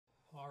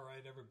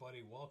right, everybody,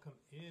 welcome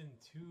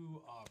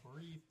into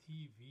Breathe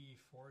TV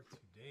for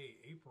today,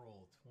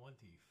 April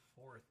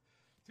 24th,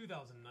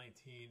 2019.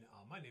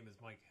 My name is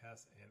Mike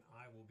Hess, and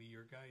I will be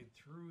your guide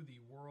through the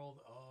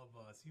world of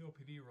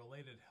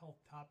COPD-related health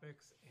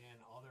topics and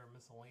other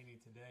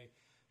miscellany today.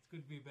 It's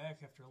good to be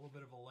back after a little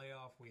bit of a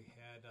layoff. We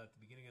had, at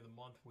the beginning of the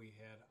month, we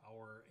had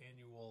our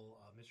annual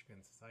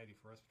Michigan Society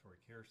for Respiratory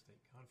Care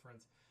State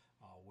Conference,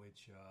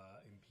 which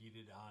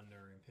impinged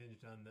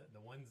on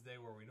the Wednesday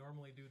where we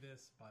normally do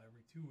this, about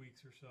every 2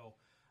 weeks or so.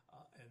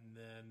 And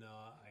then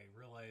I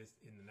realized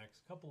in the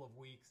next couple of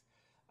weeks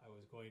I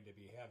was going to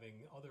be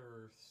having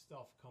other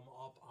stuff come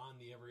up on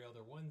the every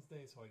other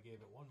Wednesday, so I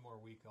gave it one more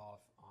week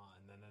off,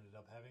 and then ended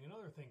up having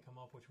another thing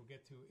come up, which we'll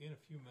get to in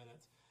a few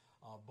minutes.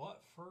 But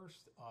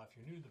first, if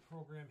you're new to the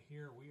program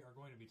here, we are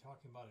going to be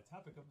talking about a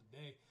topic of the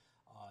day.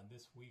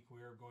 This week we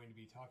are going to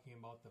be talking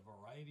about the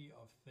variety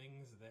of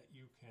things that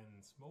you can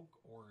smoke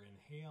or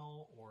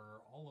inhale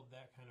or all of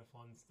that kind of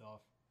fun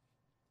stuff,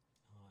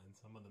 and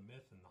some of the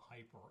myth and the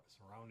hype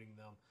surrounding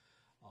them.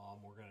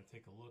 We're going to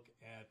take a look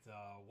at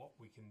what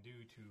we can do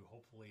to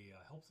hopefully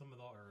help some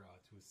of the, or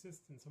to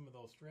assist in some of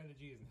those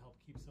strategies and help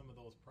keep some of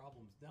those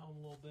problems down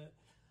a little bit.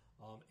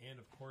 And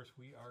of course,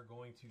 we are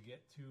going to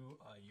get to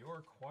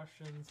your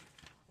questions,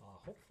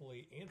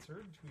 hopefully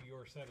answered to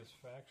your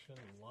satisfaction,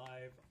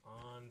 live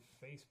on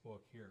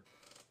Facebook here.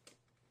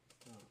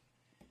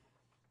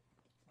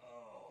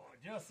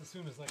 Just as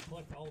soon as I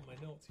collect all of my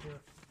notes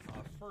here,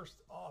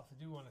 first off, I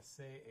do want to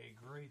say a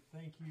great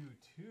thank you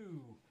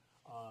to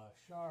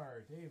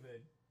Shar,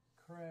 David,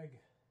 Craig.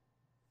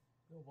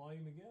 No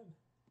volume again.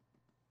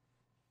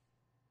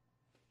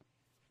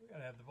 We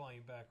gotta have the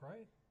volume back,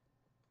 right?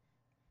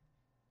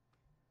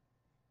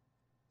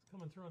 It's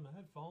coming through on the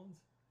headphones.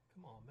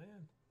 Come on,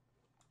 man.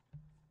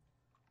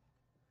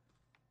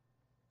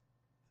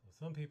 So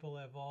some people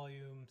have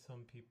volume,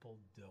 some people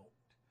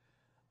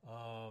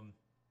don't.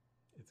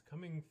 It's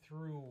coming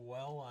through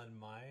well on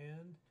my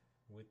end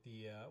with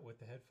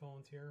the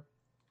headphones here.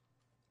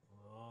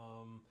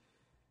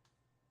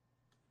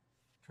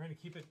 Trying to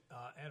keep it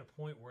at a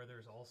point where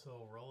there's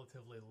also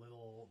relatively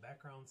little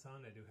background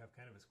sound. I do have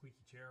kind of a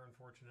squeaky chair,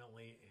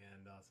 unfortunately,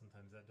 and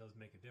sometimes that does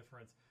make a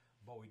difference.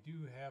 But we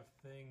do have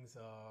things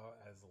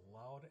as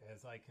loud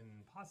as I can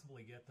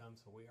possibly get them,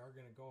 so we are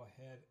going to go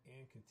ahead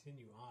and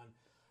continue on.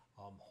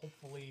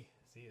 Hopefully,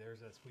 see,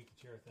 there's that squeaky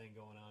chair thing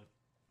going on.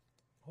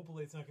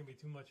 Hopefully it's not going to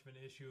be too much of an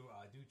issue.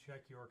 Do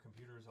check your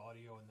computer's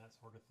audio and that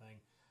sort of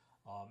thing.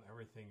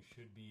 Everything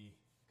should be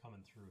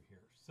coming through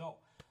here. So,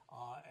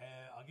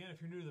 again, if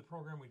you're new to the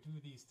program, we do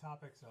these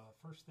topics.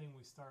 First thing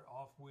we start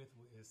off with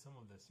is some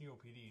of the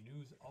COPD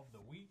news of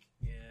the week,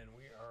 and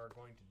we are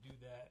going to do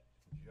that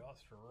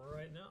just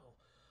right now.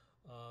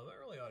 I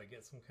really ought to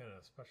get some kind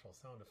of special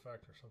sound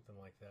effect or something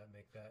like that,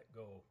 make that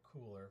go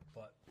cooler.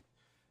 But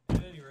at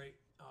any rate,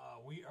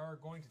 we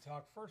are going to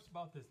talk first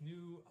about this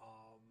new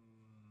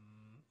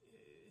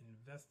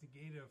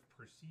investigative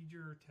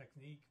procedure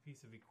technique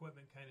piece of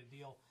equipment kind of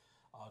deal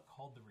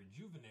called the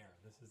Rejuvenaire.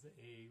 This is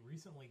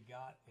recently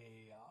got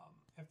a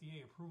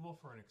FDA approval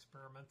for an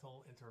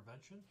experimental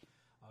intervention.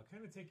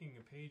 Kind of taking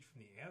a page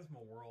from the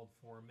asthma world.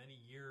 For many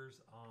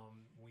years,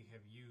 we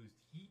have used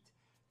heat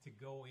to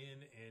go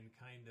in and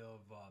kind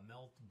of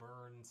melt,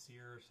 burn,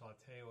 sear,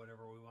 saute,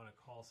 whatever we want to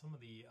call some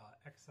of the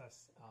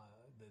excess,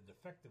 the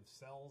defective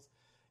cells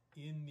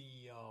in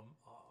the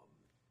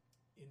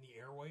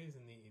airways,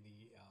 in the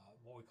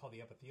what we call the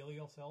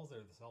epithelial cells.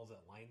 They're the cells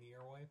that line the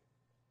airway.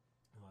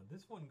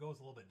 This one goes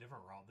a little bit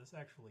different route. This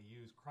actually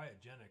uses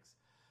cryogenics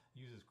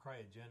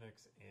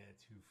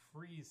to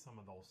freeze some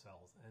of those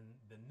cells. And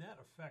the net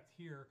effect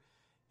here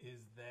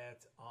is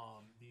that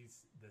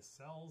the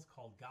cells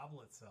called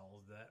goblet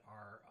cells that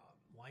are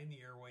line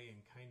the airway and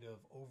kind of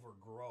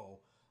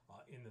overgrow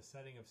in the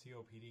setting of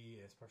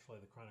COPD, especially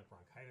the chronic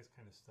bronchitis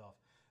kind of stuff,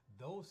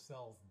 those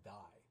cells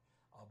die.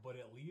 But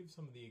it leaves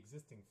some of the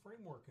existing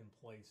framework in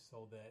place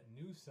so that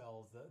new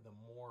cells, the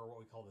more what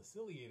we call the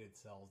ciliated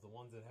cells, the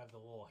ones that have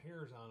the little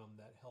hairs on them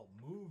that help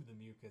move the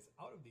mucus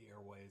out of the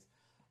airways,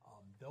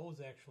 those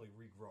actually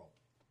regrow.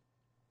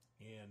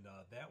 And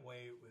that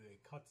way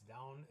it cuts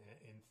down,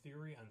 in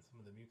theory, on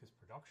some of the mucus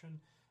production,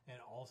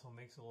 and also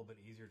makes it a little bit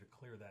easier to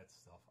clear that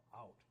stuff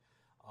out.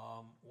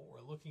 What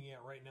we're looking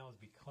at right now is,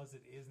 because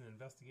it is an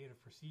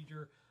investigative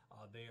procedure,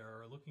 they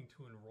are looking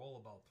to enroll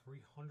about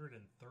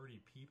 330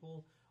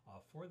 people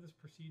for this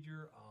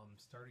procedure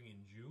starting in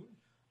June.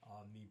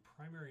 The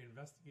primary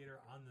investigator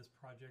on this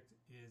project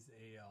is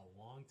a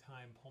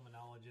longtime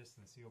pulmonologist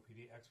and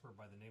COPD expert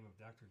by the name of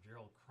Dr.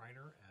 Gerald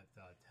Kreiner at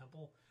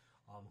Temple,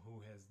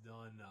 who has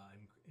done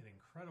an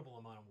incredible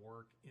amount of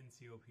work in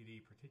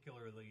COPD,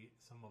 particularly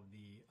some of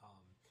the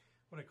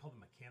what I call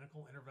the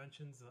mechanical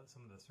interventions,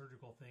 some of the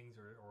surgical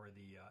things, or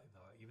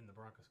even the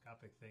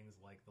bronchoscopic things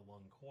like the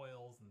lung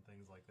coils and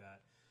things like that.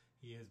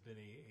 He has been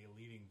a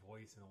leading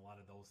voice in a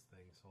lot of those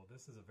things. So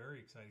this is a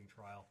very exciting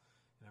trial,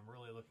 and I'm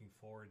really looking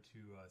forward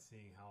to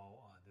seeing how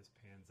this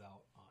pans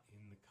out in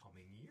the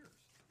coming years.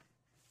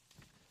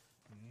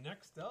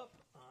 Next up,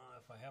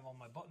 if I have all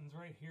my buttons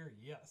right here,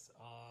 yes,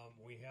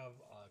 we have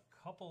a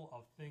couple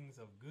of things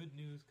of good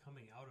news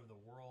coming out of the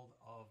world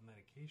of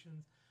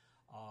medications.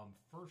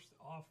 First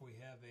off, we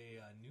have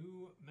a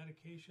new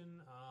medication,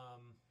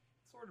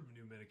 sort of a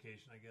new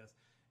medication, I guess.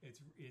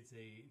 It's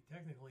a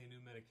technically a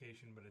new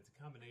medication, but it's a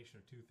combination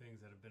of two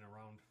things that have been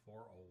around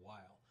for a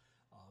while.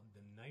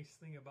 The nice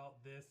thing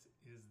about this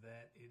is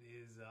that it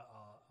is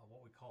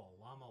what we call a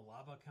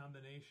LAMA-LABA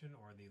combination,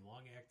 or the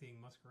long-acting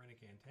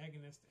muscarinic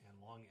antagonist and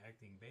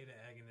long-acting beta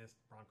agonist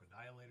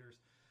bronchodilators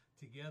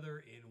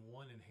together in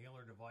one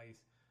inhaler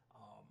device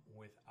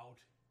without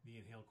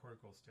the inhaled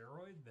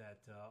corticosteroid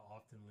that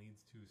often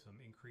leads to some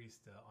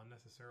increased,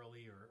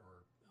 unnecessarily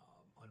or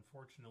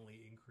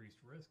unfortunately increased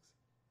risks.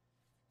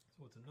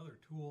 So it's another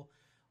tool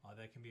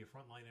that can be a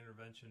frontline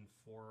intervention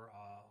for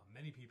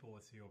many people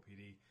with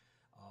COPD.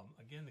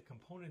 Again, the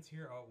components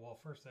here, well,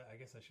 first, I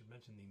guess I should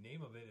mention the name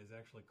of it is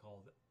actually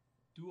called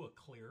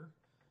Duaklir.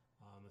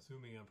 I'm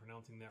assuming I'm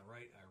pronouncing that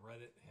right. I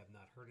read it, have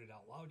not heard it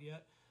out loud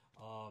yet.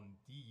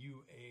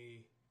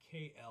 Duaklir.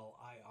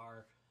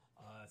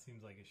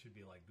 Seems like it should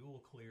be like Dual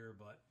Clear,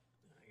 but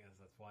I guess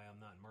that's why I'm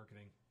not in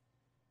marketing.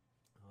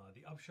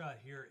 The upshot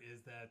here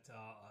is that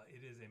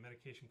it is a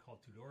medication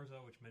called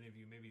Tudorza, which many of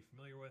you may be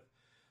familiar with,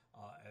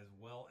 as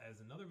well as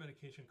another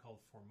medication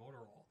called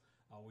Formoterol,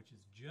 which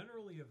is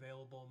generally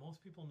available.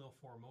 Most people know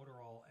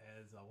Formoterol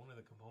as one of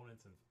the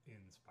components in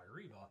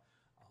Spiriva,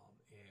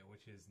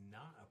 which is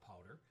not a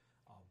powder.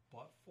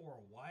 But for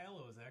a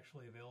while, it was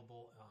actually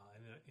available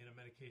in a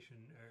medication.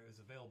 It was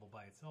available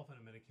by itself in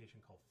a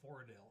medication called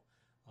Foradil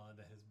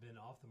that has been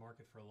off the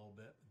market for a little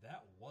bit.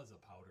 That was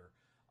a powder,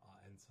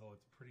 and so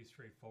it's pretty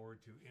straightforward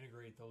to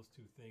integrate those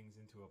two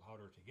things into a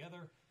powder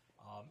together.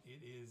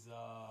 It is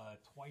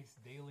twice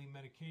daily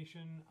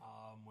medication,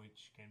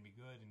 which can be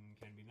good and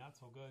can be not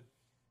so good.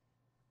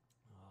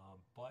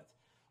 But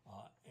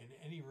at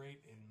any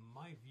rate, in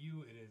my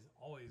view, it is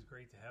always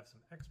great to have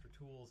some extra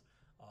tools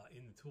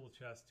in the tool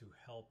chest to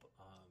help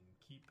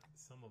keep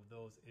some of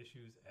those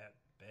issues at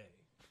bay.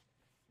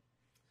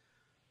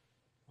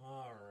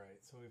 All right,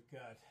 so we've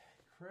got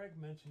Craig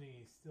mentioning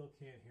he still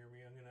can't hear me.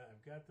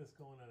 I've got this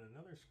going on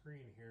another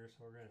screen here,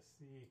 so we're gonna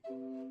see.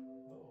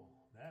 Oh,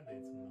 that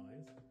made some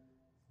noise.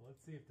 So let's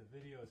see if the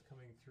video is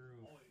coming through.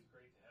 Always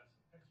great to have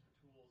some extra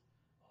tools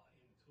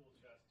in the tool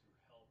chest to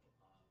help.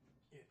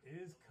 It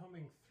is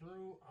coming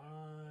through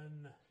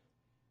on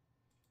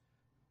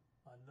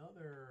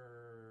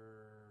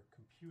another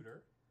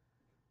computer,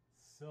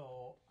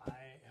 so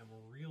I am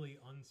really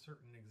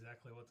uncertain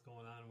exactly what's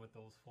going on with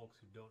those folks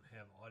who don't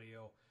have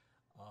audio.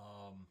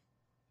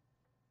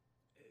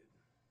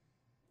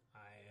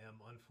 I am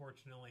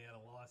unfortunately at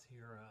a loss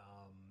here.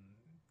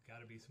 Got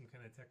to be some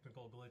kind of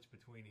technical glitch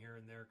between here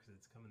and there, because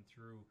it's coming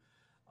through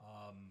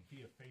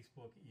via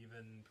Facebook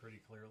even pretty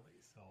clearly.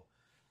 So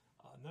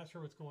I'm not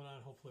sure what's going on.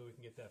 Hopefully we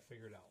can get that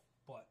figured out.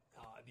 But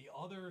the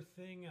other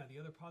thing, the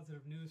other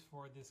positive news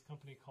for this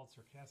company called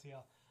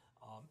Circassia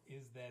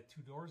is that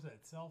Tudorza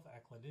itself,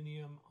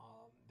 aclidinium,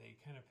 they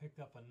kind of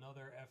picked up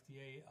another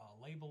FDA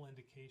label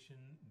indication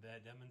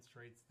that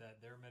demonstrates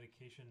that their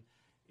medication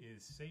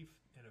is safe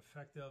and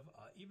effective,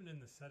 even in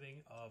the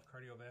setting of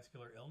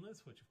cardiovascular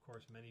illness, which of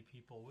course many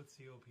people with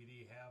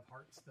COPD have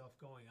heart stuff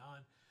going on.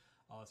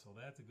 So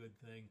that's a good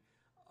thing.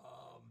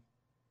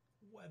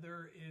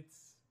 Whether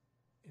it's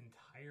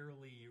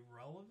entirely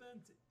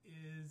relevant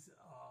is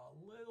a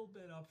little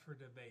bit up for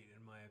debate,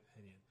 in my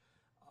opinion.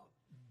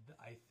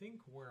 I think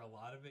where a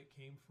lot of it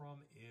came from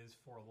is,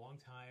 for a long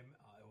time,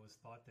 it was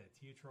thought that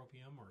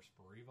tiotropium or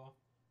Spiriva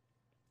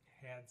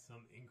had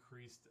some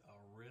increased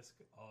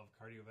risk of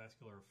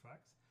cardiovascular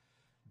effects.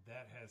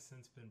 That has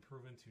since been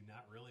proven to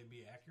not really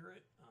be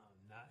accurate.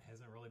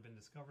 Hasn't really been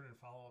discovered in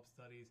follow-up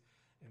studies.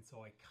 And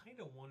so I kind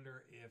of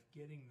wonder if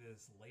getting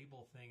this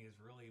label thing is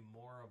really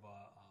more of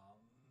a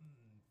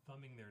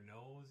thumbing their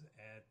nose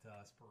at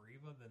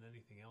Spiriva than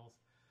anything else.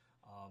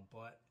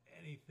 But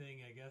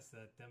anything, I guess,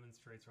 that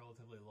demonstrates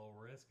relatively low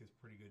risk is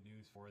pretty good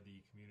news for the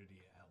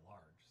community at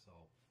large. So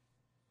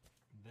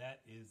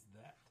that is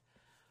that.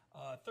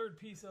 Third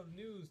piece of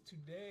news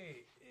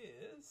today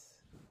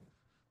is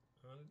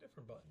on a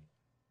different button.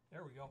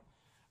 There we go.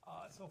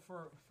 So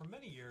for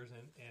many years,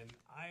 and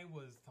I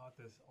was taught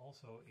this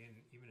also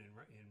even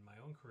in my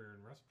own career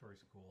in respiratory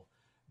school,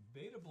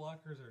 beta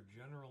blockers are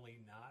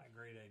generally not a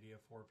great idea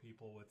for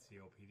people with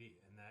COPD,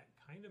 and that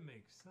kind of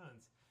makes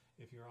sense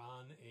if you're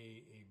on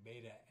a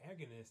beta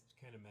agonist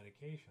kind of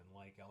medication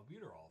like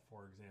albuterol,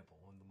 for example,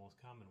 one of the most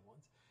common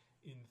ones.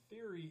 In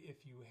theory,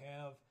 if you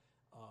have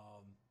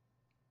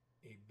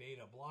a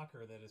beta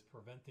blocker that is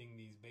preventing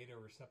these beta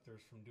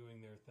receptors from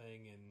doing their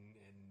thing and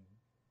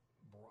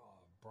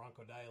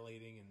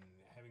bronchodilating and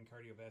having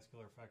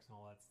cardiovascular effects and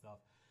all that stuff,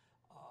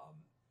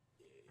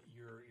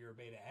 your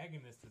beta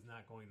agonist is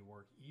not going to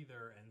work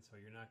either, and so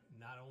you're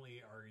not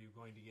only are you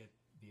going to get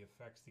the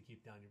effects to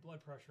keep down your blood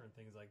pressure and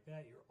things like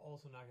that, you're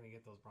also not going to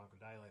get those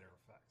bronchodilator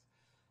effects.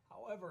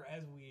 However,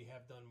 as we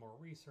have done more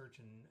research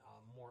and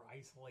more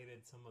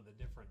isolated some of the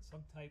different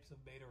subtypes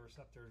of beta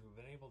receptors, we've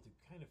been able to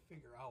kind of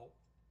figure out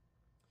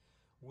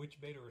which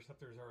beta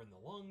receptors are in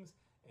the lungs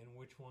and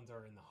which ones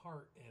are in the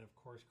heart, and of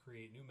course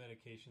create new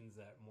medications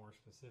that more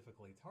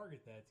specifically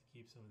target that to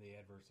keep some of the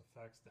adverse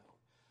effects down.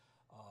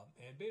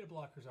 And beta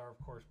blockers are, of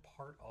course,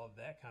 part of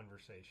that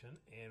conversation.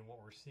 And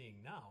what we're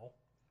seeing now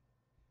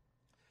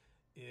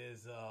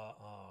is I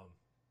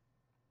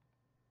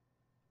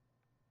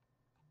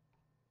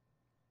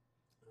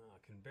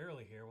can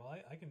barely hear. Well,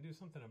 I can do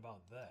something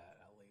about that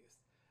at least.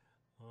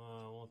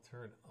 We'll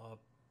turn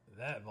up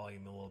that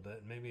volume a little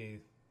bit.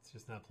 Maybe it's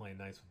just not playing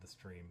nice with the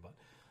stream, but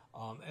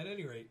at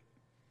any rate,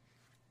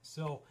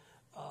 so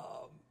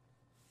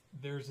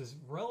there's this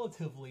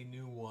relatively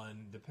new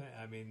one.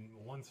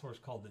 One source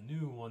called the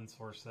new, one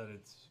source said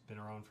it's been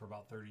around for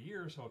about 30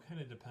 years, so it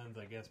kind of depends,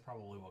 I guess,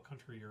 probably what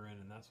country you're in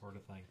and that sort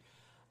of thing.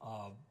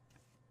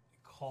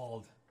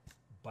 Called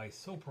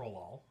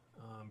bisoprolol.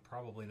 I'm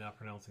probably not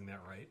pronouncing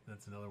that right.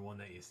 That's another one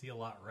that you see a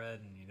lot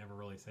read and you never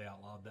really say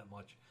out loud that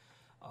much.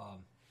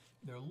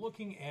 They're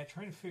looking at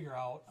trying to figure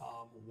out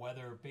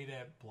whether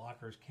beta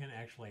blockers can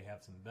actually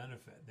have some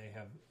benefit. They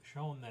have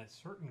shown that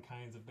certain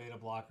kinds of beta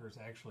blockers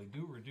actually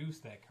do reduce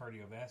that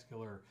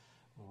cardiovascular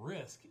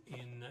risk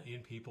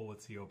in people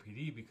with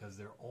COPD because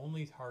they're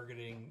only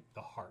targeting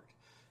the heart.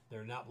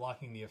 They're not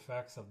blocking the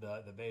effects of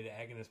the beta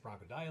agonist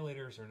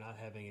bronchodilators. They're not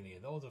having any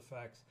of those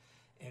effects.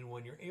 And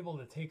when you're able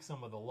to take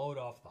some of the load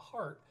off the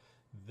heart,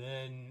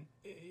 then,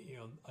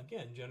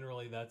 again,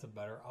 generally that's a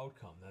better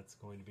outcome. That's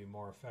going to be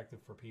more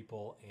effective for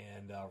people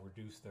and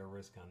reduce their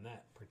risk on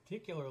that,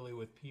 particularly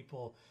with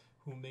people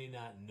who may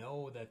not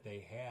know that they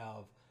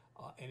have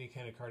any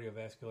kind of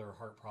cardiovascular or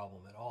heart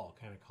problem at all.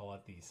 Kind of call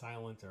it the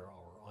silent or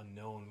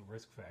unknown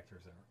risk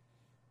factors there.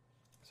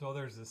 So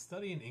there's a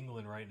study in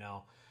England right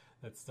now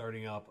that's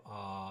starting up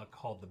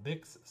called the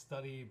BICS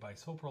study,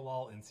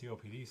 bisoprolol and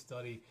COPD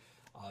study.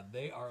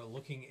 They are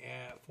looking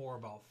at, for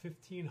about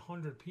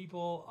 1,500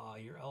 people,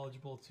 you're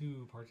eligible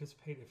to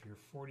participate if you're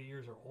 40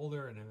 years or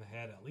older and have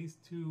had at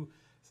least 2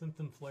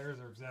 symptom flares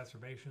or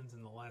exacerbations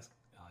in the last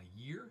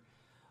year.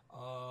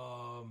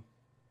 So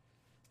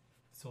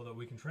that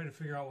we can try to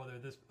figure out whether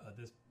this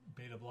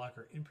beta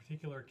blocker in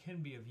particular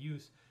can be of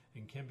use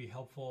and can be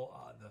helpful.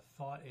 The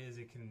thought is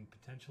it can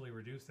potentially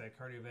reduce that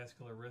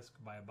cardiovascular risk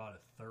by about a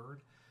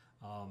third.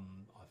 A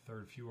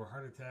third fewer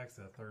heart attacks,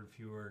 a third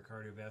fewer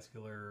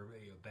cardiovascular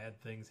bad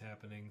things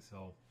happening.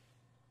 So,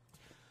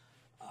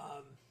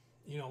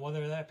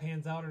 whether that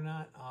pans out or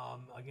not,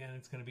 again,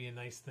 it's going to be a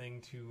nice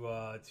thing to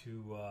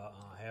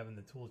have in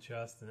the tool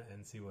chest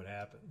and see what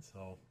happens.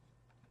 So,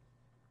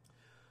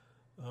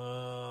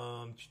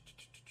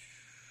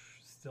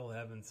 still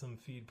having some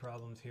feed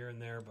problems here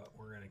and there, but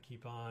we're going to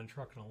keep on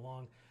trucking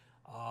along.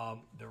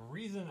 The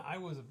reason I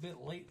was a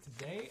bit late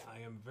today, I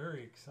am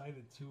very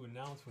excited to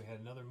announce we had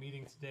another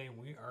meeting today.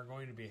 We are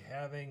going to be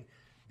having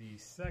the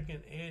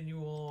second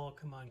annual,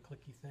 come on,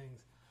 clicky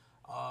things,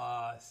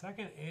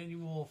 second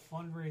annual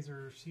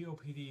fundraiser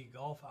COPD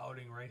golf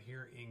outing right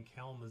here in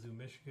Kalamazoo,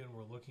 Michigan.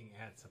 We're looking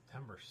at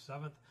September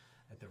 7th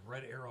at the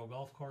Red Arrow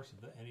Golf Course.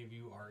 If any of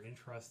you are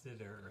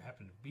interested or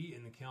happen to be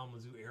in the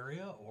Kalamazoo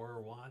area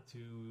or want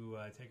to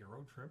take a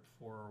road trip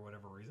for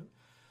whatever reason,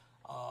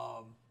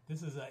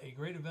 this is a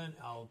great event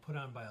put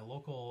on by a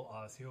local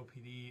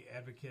COPD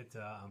advocate,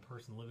 a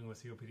person living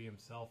with COPD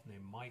himself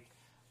named Mike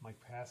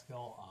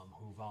Pascal,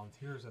 who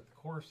volunteers at the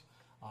course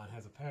and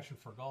has a passion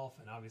for golf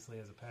and obviously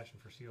has a passion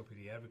for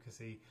COPD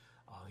advocacy.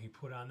 He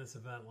put on this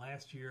event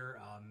last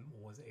year,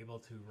 was able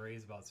to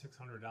raise about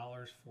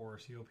 $600 for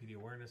COPD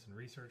awareness and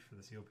research for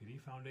the COPD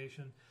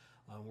Foundation.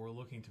 We're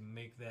looking to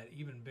make that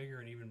even bigger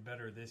and even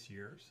better this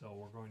year. So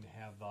we're going to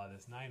have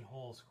this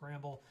 9-hole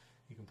scramble.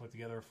 You can put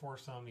together a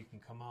foursome. You can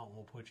come out and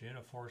we'll put you in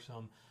a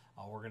foursome.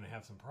 We're going to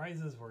have some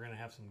prizes. We're going to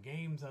have some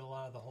games at a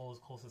lot of the holes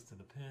closest to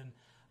the pin.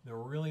 The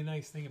really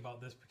nice thing about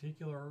this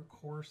particular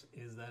course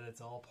is that it's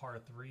all par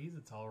 3s.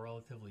 It's all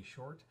relatively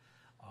short.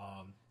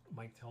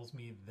 Mike tells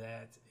me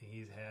that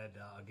he's had,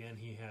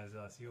 he has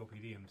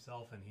COPD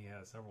himself, and he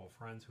has several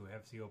friends who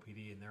have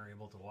COPD, and they're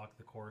able to walk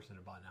the course in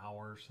about an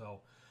hour or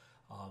so.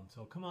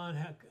 So come on,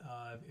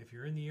 if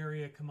you're in the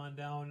area, come on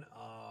down.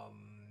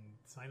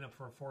 Sign up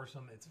for a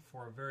foursome. It's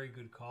for a very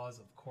good cause,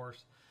 of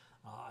course.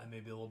 I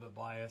may be a little bit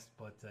biased,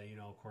 but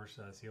of course,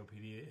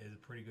 COPD is a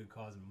pretty good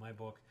cause in my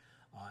book,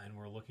 and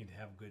we're looking to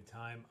have a good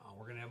time.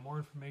 We're going to have more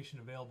information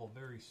available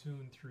very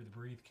soon through the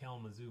Breathe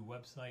Kalamazoo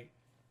website,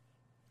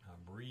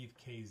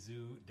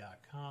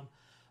 breathekzoo.com.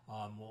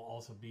 We'll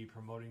also be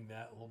promoting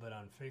that a little bit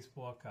on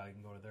Facebook. You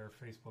can go to their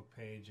Facebook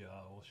page.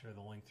 We'll share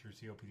the link through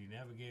COPD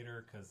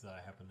Navigator because I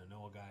happen to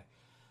know a guy.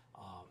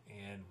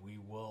 And we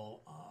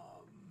will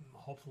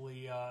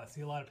hopefully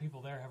see a lot of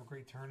people there, have a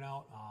great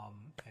turnout.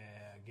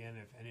 Again,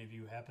 if any of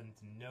you happen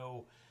to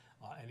know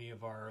any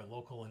of our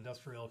local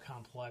industrial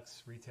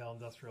complex, retail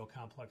industrial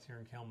complex here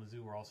in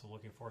Kalamazoo, we're also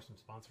looking for some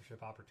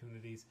sponsorship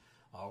opportunities,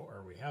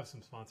 or we have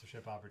some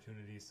sponsorship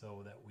opportunities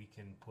so that we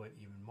can put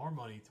even more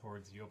money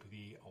towards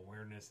COPD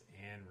awareness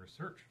and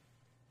research.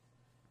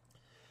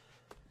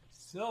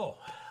 So,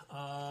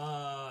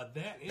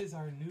 that is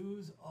our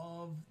news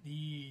of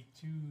the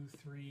 2,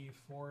 3,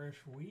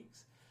 4-ish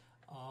weeks.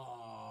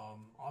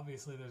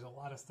 Obviously, there's a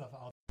lot of stuff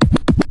out.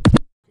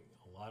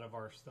 A lot of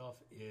our stuff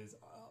is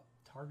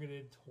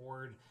targeted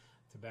toward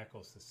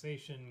tobacco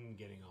cessation,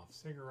 getting off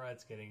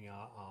cigarettes, getting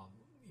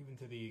even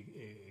to the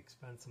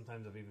expense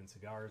sometimes of even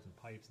cigars and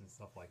pipes and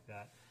stuff like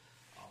that.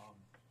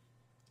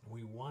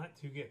 We want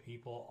to get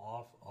people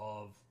off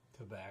of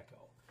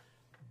tobacco.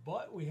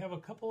 But we have a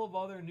couple of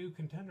other new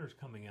contenders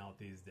coming out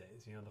these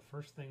days. You know, the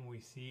first thing we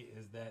see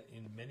is that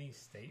in many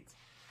states,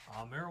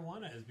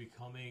 marijuana is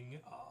becoming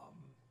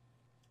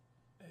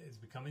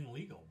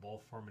legal,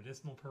 both for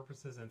medicinal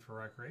purposes and for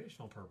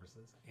recreational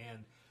purposes.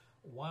 And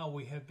while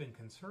we have been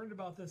concerned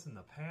about this in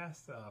the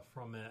past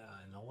from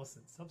an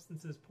illicit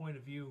substances point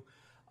of view,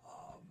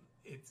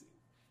 it's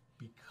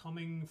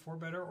becoming for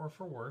better or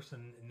for worse.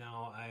 And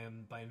now I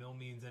am by no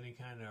means any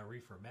kind of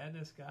reefer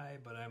madness guy,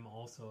 but I'm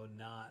also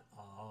not,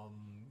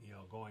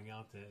 going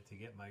out to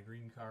get my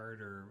green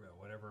card or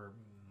whatever,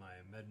 my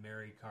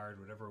MedMary card,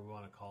 whatever we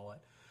want to call it.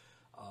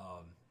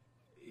 I'm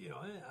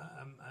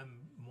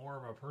more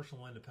of a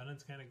personal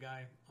independence kind of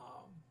guy.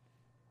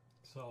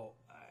 So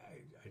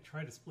I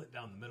try to split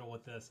down the middle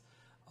with this.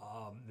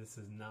 This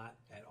is not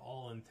at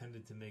all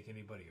intended to make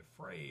anybody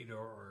afraid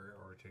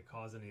or to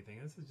cause anything.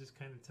 This is just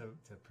kind of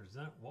to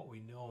present what we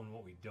know and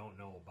what we don't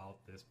know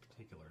about this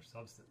particular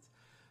substance.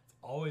 It's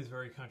always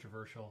very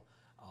controversial.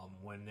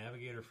 When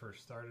Navigator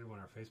first started, when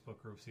our Facebook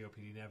group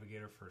COPD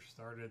Navigator first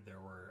started,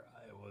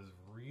 it was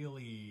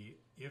really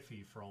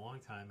iffy for a long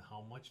time.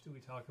 How much do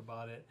we talk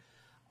about it?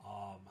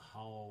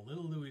 How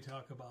little do we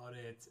talk about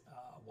it?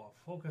 What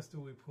focus do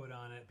we put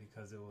on it?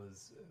 Because it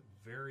was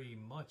very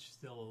much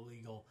still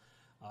illegal,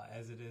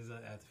 as it is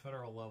at the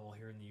federal level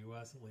here in the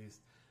U.S. at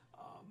least.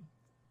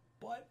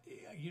 But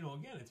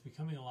again, it's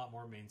becoming a lot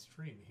more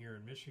mainstream. Here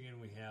in Michigan,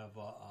 we have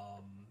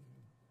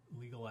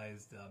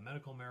legalized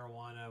medical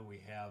marijuana. We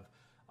have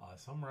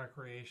some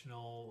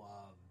recreational,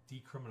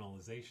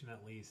 decriminalization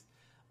at least.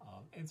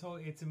 And so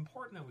it's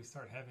important that we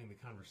start having the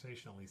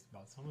conversation at least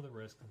about some of the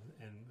risks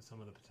and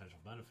some of the potential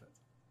benefits.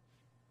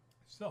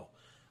 So,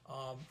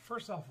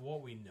 first off,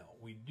 what we know.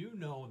 We do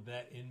know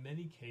that in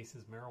many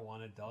cases,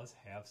 marijuana does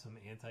have some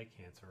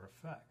anti-cancer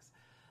effects.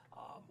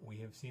 We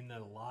have seen that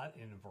a lot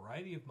in a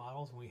variety of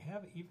models, and we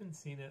have even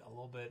seen it a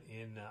little bit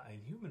in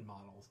human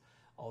models,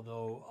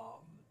 although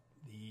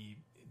the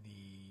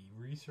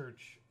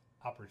research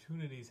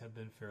opportunities have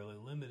been fairly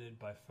limited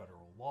by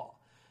federal law.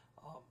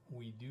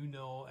 We do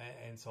know,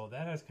 and so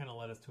that has kind of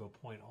led us to a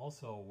point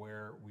also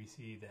where we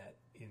see that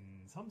in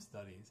some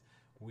studies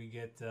we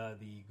get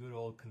the good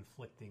old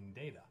conflicting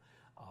data.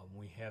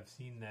 We have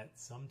seen that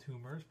some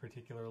tumors,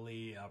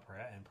 particularly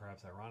and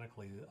perhaps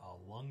ironically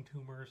lung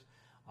tumors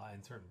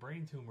and certain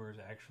brain tumors,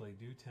 actually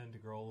do tend to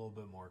grow a little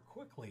bit more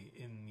quickly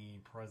in the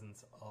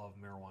presence of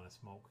marijuana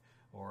smoke,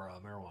 or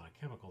marijuana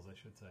chemicals, I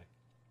should say.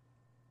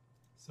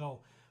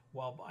 So,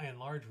 while by and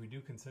large we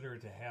do consider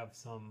it to have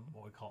some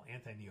what we call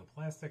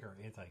anti-neoplastic or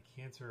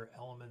anti-cancer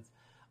elements,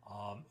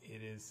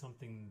 it is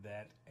something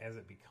that as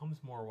it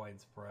becomes more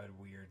widespread,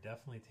 we are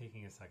definitely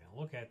taking a second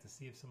look at to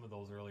see if some of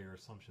those earlier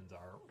assumptions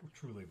are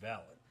truly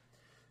valid.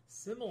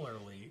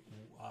 Similarly,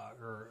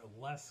 or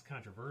less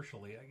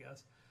controversially, I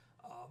guess,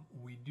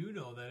 we do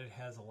know that it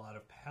has a lot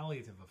of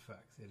palliative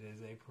effects. It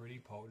is a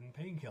pretty potent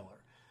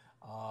painkiller.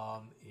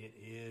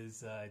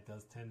 It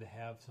does tend to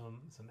have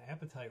some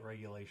appetite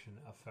regulation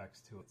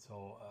effects to it,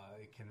 so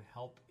it can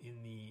help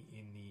in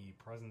the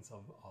presence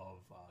of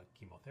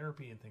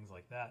chemotherapy and things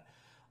like that.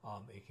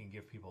 It can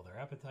give people their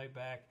appetite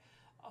back.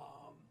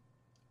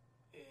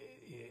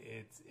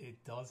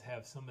 It does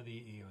have some of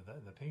the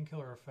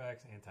painkiller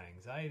effects,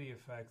 anti-anxiety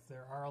effects.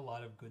 There are a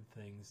lot of good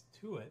things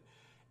to it,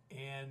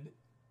 and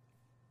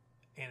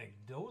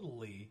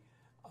anecdotally,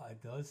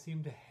 it does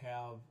seem to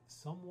have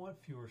somewhat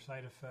fewer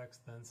side effects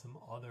than some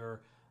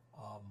other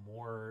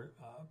more,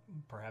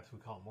 perhaps we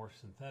call it more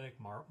synthetic,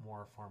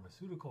 more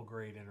pharmaceutical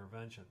grade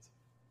interventions.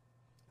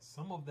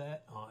 Some of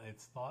that,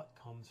 it's thought,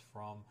 comes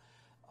from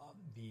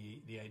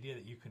the idea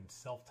that you can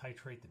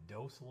self-titrate the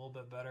dose a little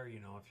bit better.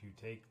 If you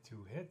take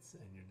 2 hits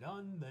and you're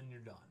done, then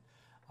you're done.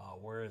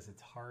 Whereas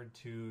it's hard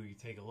you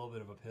take a little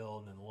bit of a pill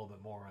and then a little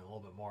bit more and a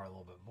little bit more and a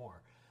little bit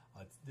more.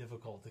 It's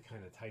difficult to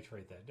kind of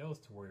titrate that dose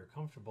to where you're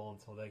comfortable,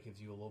 and so that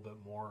gives you a little bit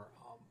more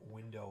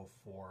window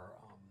for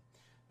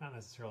not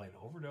necessarily an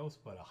overdose,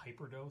 but a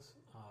hyperdose,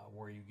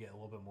 where you get a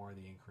little bit more of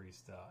the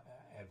increased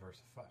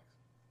adverse effects.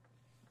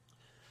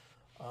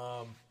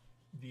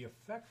 The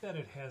effect that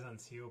it has on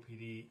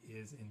COPD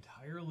is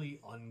entirely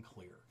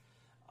unclear.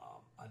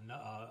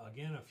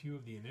 Again, a few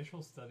of the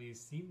initial studies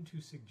seem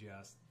to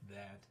suggest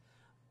that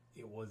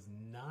it was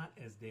not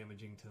as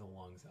damaging to the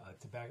lungs.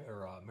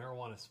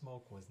 Marijuana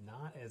smoke was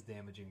not as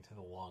damaging to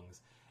the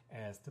lungs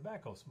as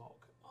tobacco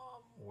smoke,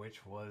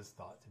 which was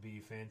thought to be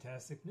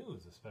fantastic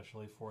news,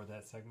 especially for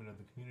that segment of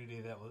the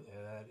community that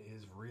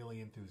is really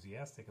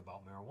enthusiastic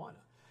about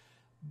marijuana.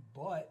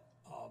 But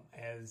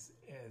as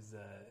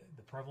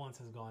the prevalence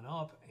has gone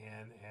up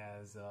and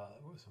as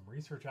some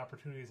research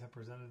opportunities have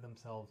presented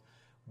themselves,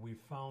 we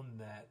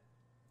found that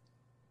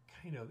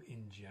kind of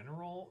in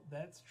general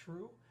that's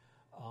true.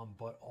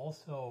 But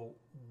also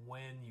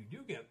when you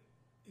do get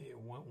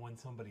when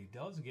somebody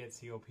does get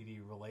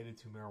COPD related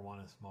to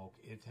marijuana smoke,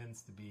 it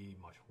tends to be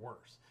much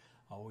worse.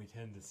 We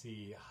tend to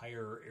see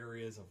higher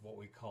areas of what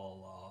we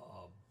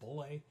call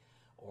bullae,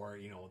 or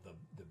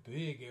the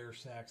big air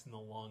sacs in the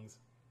lungs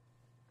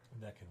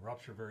that can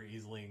rupture very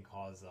easily and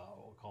cause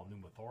what we call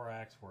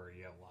pneumothorax, where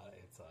you have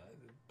it's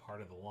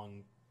part of the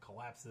lung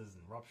collapses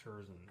and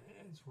ruptures, and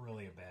it's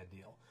really a bad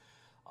deal.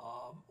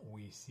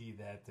 We see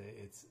that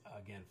it's,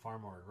 again, far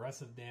more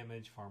aggressive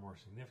damage, far more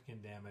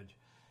significant damage.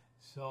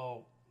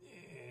 So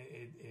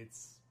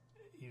it's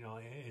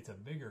it's a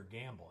bigger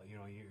gamble.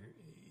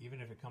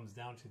 Even if it comes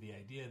down to the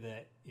idea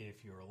that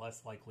if you're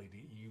less likely to,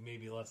 you may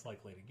be less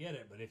likely to get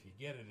it, but if you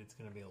get it, it's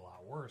going to be a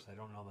lot worse. I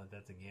don't know that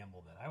that's a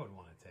gamble that I would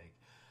want to take.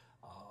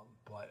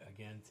 But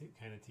again, to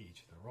kind of to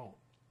each their own.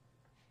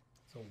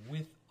 So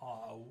with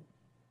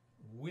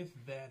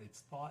that,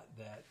 it's thought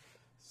that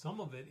some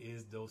of it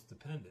is dose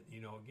dependent.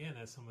 Again,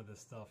 as some of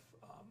this stuff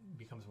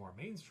becomes more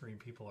mainstream,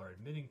 people are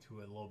admitting to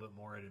it a little bit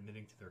more and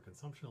admitting to their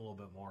consumption a little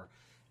bit more.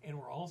 And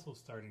we're also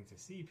starting to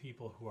see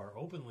people who are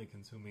openly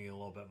consuming it a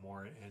little bit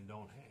more and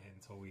don't.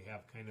 And so we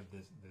have kind of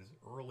this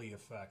early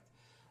effect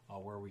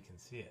where we can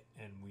see it.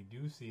 And we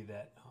do see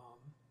that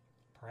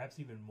perhaps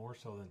even more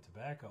so than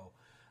tobacco,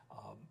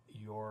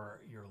 your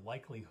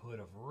likelihood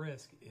of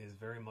risk is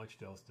very much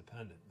dose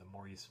dependent. The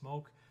more you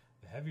smoke,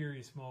 the heavier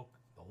you smoke,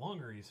 the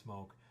longer you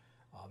smoke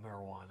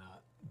marijuana,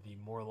 the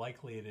more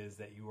likely it is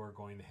that you are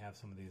going to have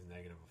some of these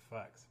negative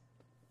effects.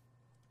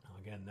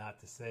 Again, not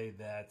to say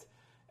that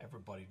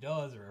everybody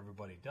does or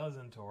everybody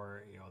doesn't,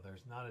 or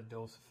there's not a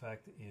dose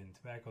effect in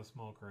tobacco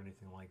smoke or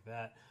anything like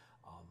that.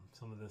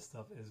 Some of this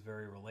stuff is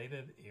very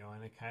related,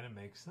 and it kind of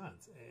makes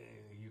sense.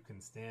 You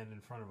can stand in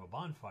front of a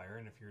bonfire,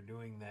 and if you're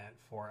doing that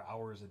for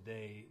hours a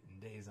day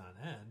and days on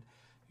end,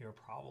 you're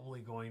probably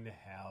going to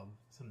have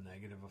some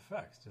negative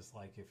effects, just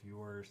like if you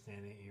were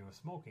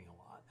smoking a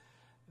lot.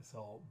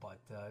 So, but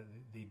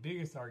the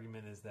biggest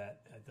argument is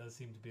that it does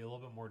seem to be a little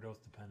bit more dose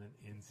dependent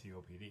in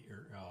COPD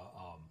or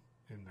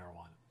in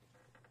marijuana.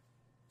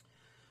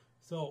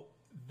 So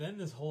then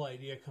this whole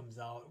idea comes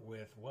out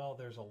with, well,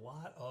 there's a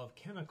lot of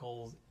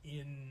chemicals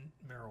in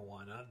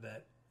marijuana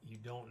that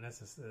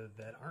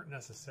that aren't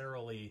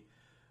necessarily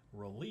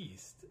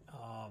released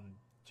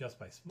just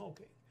by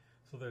smoking.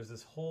 So there's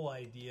this whole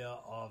idea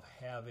of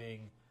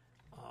having,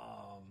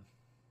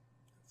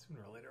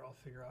 sooner or later I'll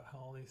figure out how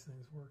all these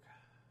things work.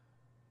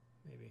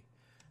 Maybe.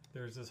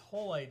 There's this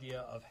whole idea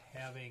of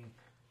having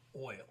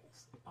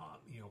oils,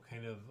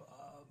 kind of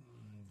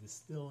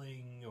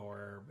distilling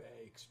or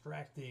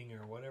extracting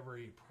or whatever,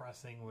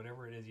 pressing,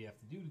 whatever it is you have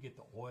to do to get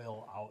the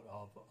oil out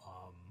of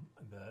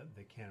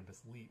the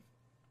cannabis leaf.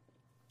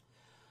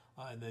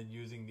 And then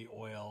using the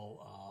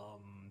oil,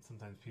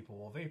 sometimes people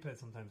will vape it,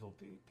 sometimes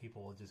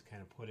people will just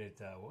kind of put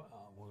it,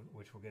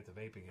 which we'll get to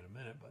vaping in a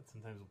minute, but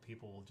sometimes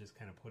people will just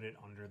kind of put it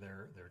under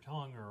their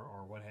tongue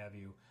or what have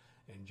you,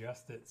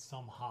 ingest it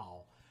somehow,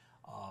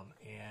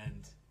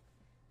 and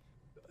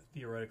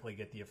theoretically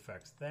get the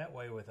effects that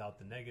way without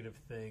the negative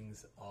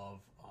things of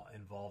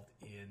involved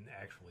in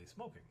actually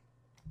smoking.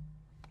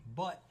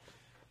 But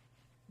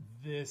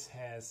this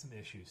has some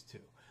issues too.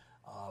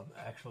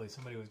 Actually,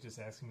 somebody was just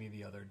asking me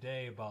the other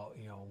day about,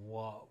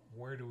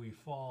 where do we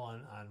fall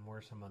on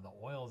where some of the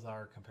oils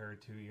are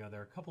compared to, there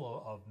are a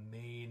couple of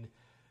main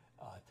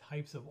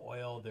types of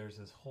oil. There's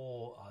this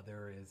whole,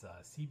 there is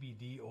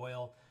CBD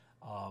oil,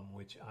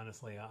 which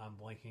honestly I'm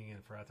blanking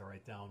and forgot to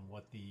write down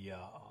what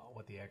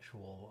the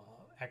actual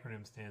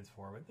acronym stands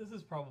for. But this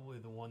is probably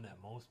the one that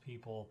most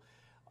people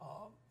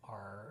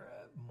are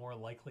more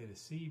likely to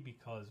see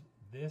because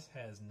this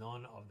has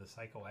none of the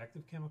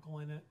psychoactive chemical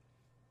in it.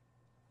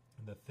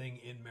 The thing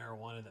in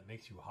marijuana that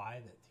makes you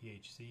high, that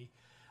THC,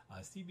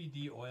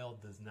 CBD oil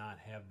does not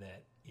have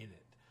that in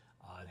it.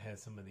 It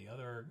has some of the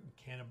other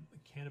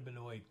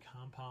cannabinoid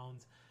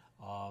compounds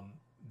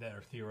that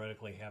are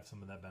theoretically have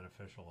some of that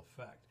beneficial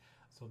effect.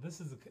 So this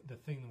is the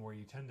thing where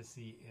you tend to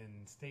see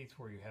in states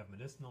where you have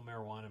medicinal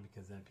marijuana,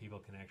 because then people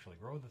can actually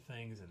grow the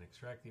things and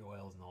extract the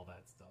oils and all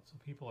that stuff. So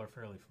people are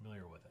fairly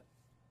familiar with it.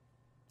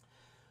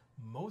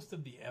 Most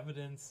of the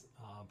evidence,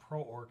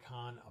 pro or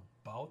con,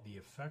 about the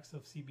effects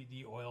of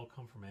CBD oil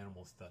come from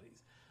animal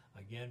studies.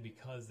 Again,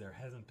 because there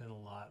hasn't been a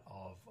lot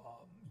of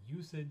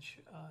usage,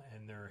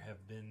 and there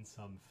have been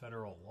some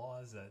federal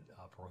laws that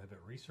prohibit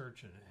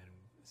research and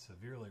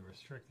severely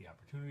restrict the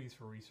opportunities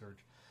for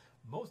research.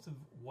 Most of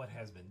what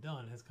has been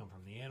done has come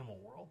from the animal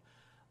world.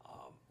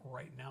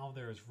 Right now,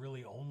 there's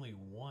really only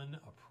one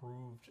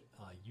approved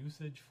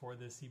usage for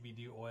the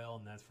CBD oil,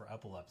 and that's for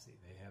epilepsy.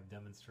 They have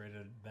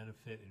demonstrated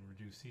benefit in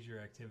reduced seizure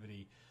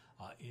activity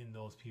in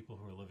those people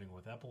who are living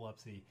with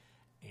epilepsy,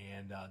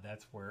 and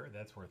that's where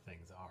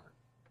things are.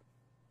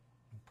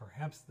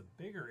 Perhaps the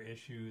bigger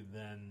issue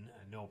than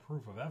no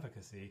proof of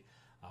efficacy,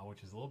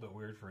 which is a little bit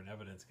weird for an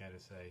evidence guy to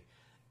say,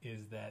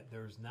 is that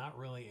there's not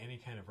really any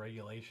kind of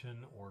regulation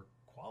or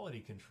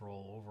quality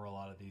control over a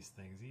lot of these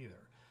things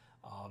either.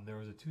 There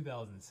was a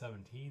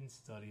 2017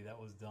 study that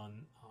was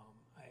done,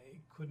 I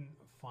couldn't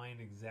find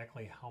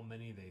exactly how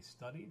many they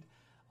studied,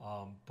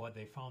 but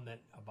they found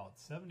that about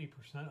 70%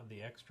 of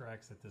the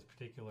extracts that this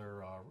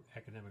particular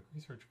academic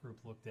research group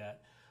looked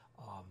at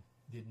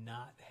did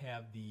not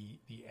have the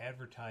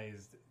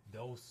advertised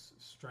dose,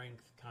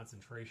 strength,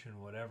 concentration,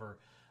 whatever,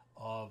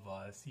 of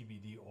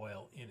CBD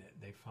oil in it.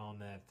 They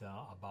found that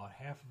about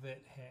half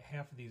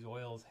of these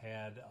oils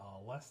had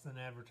less than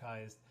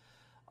advertised,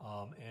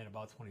 and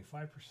about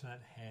 25%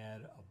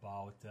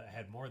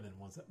 had more than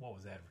what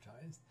was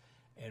advertised.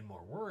 And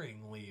more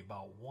worryingly,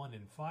 about 1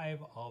 in 5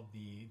 of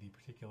the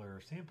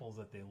particular samples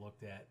that they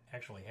looked at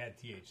actually had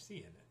THC in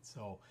it.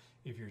 So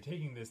if you're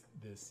taking this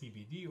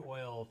CBD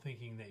oil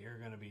thinking that you're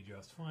going to be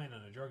just fine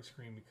on a drug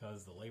screen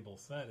because the label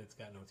said it's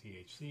got no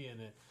THC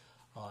in it,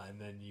 and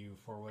then you,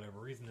 for whatever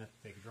reason, have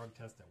to take a drug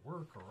test at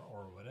work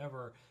or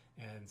whatever,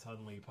 and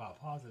suddenly you pop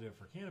positive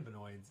for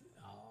cannabinoids,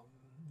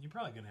 you're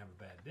probably going to have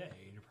a bad day,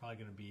 and you're probably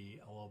going to be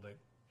a little bit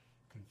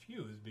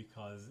confused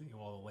because the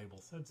label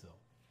said so.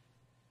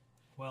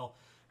 Well,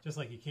 just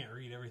like you can't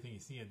read everything you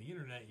see on the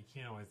internet, you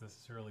can't always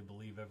necessarily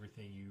believe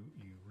everything you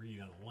read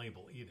on a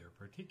label either,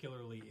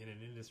 particularly in an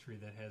industry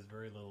that has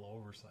very little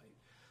oversight.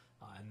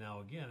 And now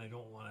again, I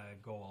don't want to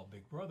go all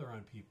big brother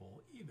on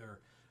people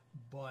either,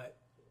 but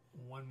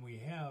when we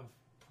have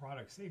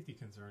product safety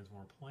concerns,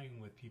 when we're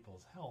playing with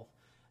people's health,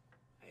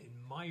 in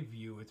my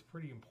view, it's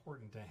pretty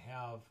important to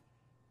have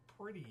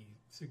pretty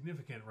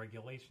significant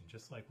regulation,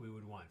 just like we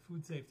would want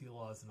food safety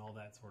laws and all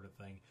that sort of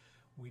thing.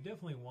 We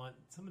definitely want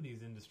some of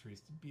these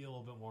industries to be a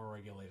little bit more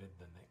regulated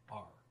than they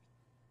are.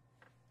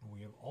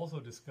 We have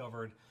also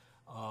discovered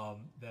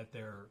that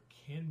there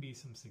can be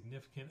some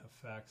significant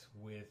effects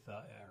with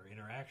or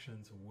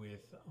interactions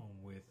with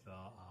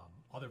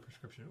other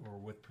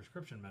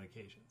prescription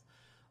medications.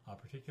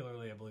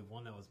 Particularly, I believe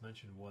one that was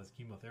mentioned was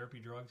chemotherapy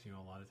drugs.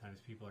 A lot of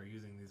times people are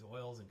using these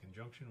oils in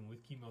conjunction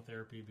with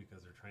chemotherapy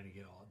because they're trying to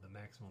get the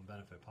maximum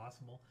benefit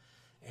possible.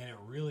 And it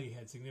really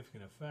had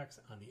significant effects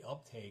on the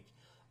uptake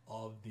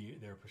of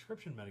their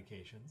prescription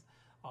medications.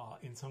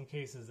 In some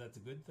cases, that's a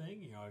good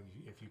thing.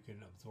 If you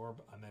can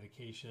absorb a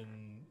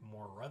medication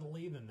more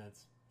readily, then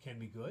can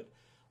be good.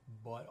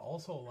 But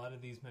also, a lot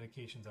of these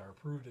medications are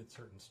approved at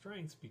certain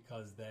strengths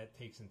because that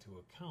takes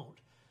into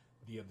account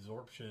the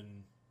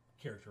absorption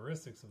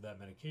characteristics of that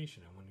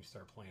medication. And when you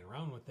start playing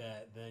around with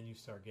that, then you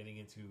start getting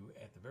into,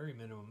 at the very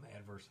minimum,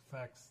 adverse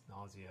effects,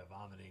 nausea,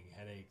 vomiting,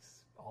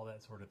 headaches, all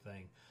that sort of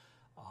thing.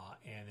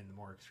 And in the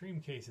more extreme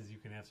cases, you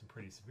can have some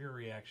pretty severe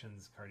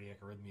reactions,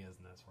 cardiac arrhythmias,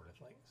 and that sort of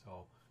thing.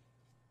 So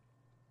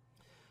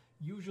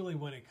usually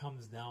when it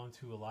comes down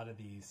to a lot of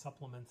these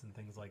supplements and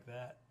things like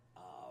that,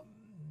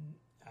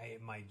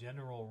 my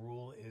general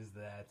rule is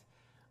that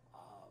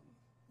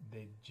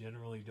they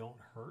generally don't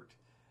hurt.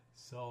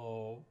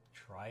 So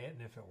try it,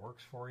 and if it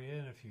works for you,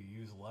 and if you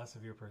use less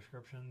of your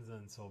prescriptions,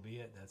 then so be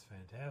it. That's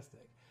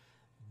fantastic.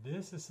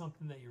 This is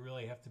something that you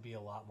really have to be a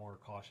lot more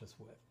cautious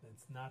with.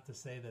 It's not to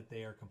say that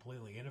they are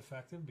completely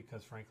ineffective,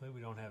 because frankly,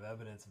 we don't have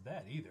evidence of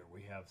that either.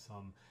 We have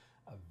some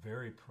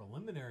very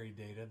preliminary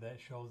data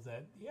that shows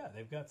that, yeah,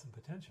 they've got some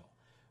potential,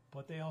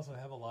 but they also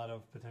have a lot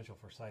of potential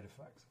for side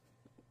effects.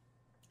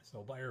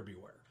 So buyer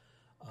beware.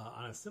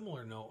 On a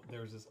similar note,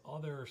 there's this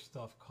other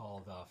stuff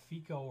called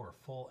FECO, or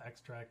full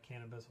extract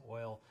cannabis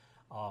oil.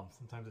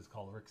 Sometimes it's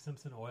called Rick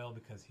Simpson oil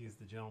because he's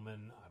the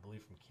gentleman, I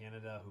believe, from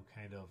Canada who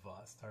kind of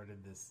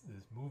started this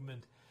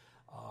movement.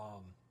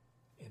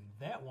 And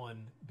that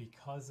one,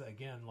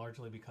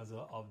 largely because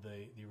of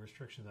the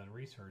restrictions on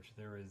research,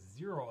 there is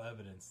zero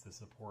evidence to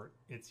support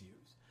its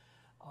use.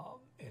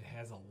 It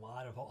has a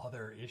lot of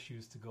other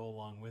issues to go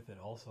along with it.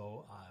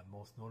 Also,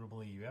 most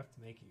notably, you have to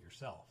make it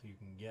yourself. You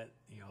can get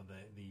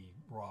the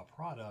raw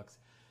products,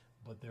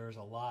 but there's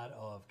a lot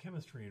of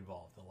chemistry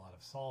involved, a lot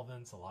of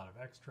solvents, a lot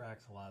of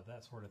extracts, a lot of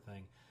that sort of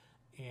thing.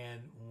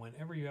 And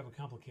whenever you have a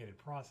complicated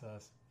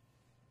process,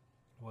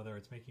 whether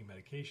it's making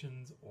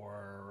medications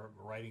or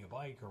riding a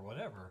bike or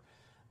whatever,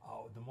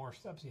 the more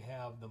steps you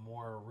have, the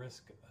more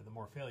risk, the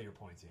more failure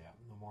points you have,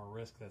 the more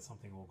risk that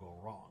something will go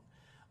wrong.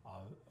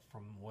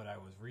 From what I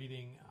was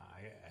reading,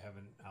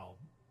 I'll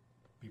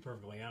be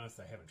perfectly honest,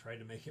 I haven't tried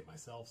to make it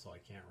myself, so I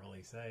can't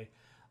really say.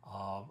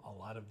 A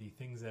lot of the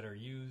things that are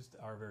used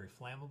are very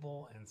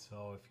flammable, and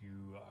so if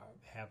you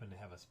happen to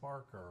have a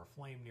spark or a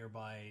flame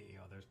nearby,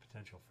 there's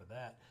potential for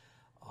that.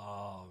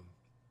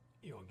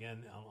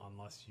 Again,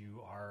 unless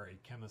you are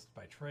a chemist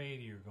by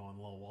trade, you're going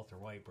a little Walter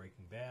White,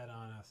 Breaking Bad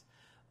on us.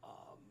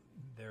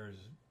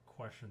 There's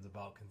questions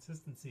about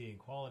consistency and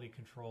quality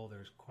control.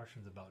 There's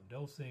questions about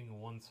dosing.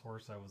 One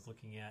source I was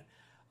looking at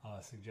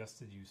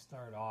suggested you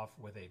start off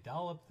with a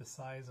dollop the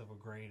size of a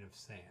grain of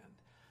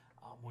sand,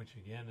 which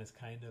again is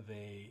kind of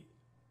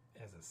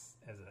as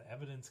an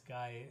evidence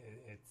guy,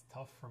 it's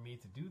tough for me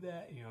to do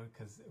that,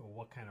 because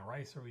what kind of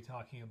rice are we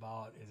talking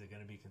about? Is it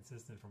going to be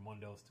consistent from one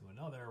dose to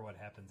another? What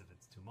happens if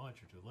it's too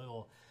much or too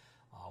little?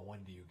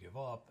 When do you give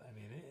up? I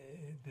mean,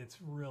 it's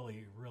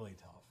really, really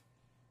tough.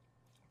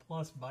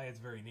 Plus, by its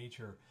very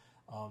nature,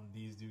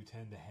 these do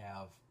tend to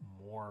have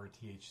more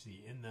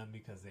THC in them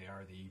because they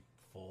are the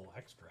full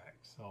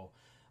extract. So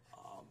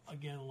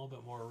Again, a little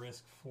bit more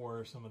risk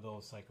for some of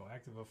those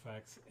psychoactive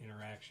effects,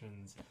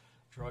 interactions,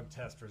 drug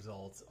test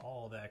results,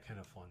 all that kind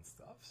of fun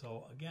stuff.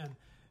 So again,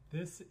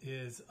 this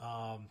is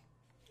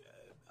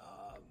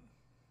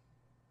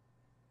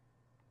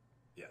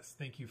yes,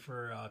 thank you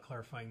for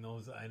clarifying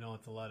those. I know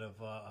it's a lot of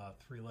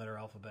three-letter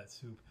alphabet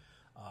soup,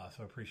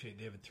 so I appreciate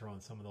David throwing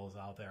some of those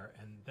out there.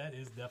 And that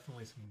is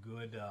definitely some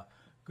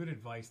good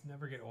advice.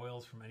 Never get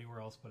oils from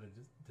anywhere else but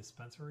a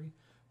dispensary.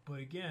 But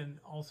again,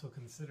 also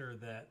consider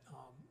that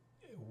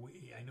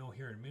I know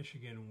here in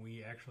Michigan,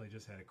 we actually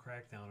just had a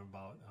crackdown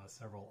about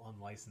several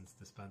unlicensed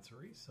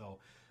dispensaries. So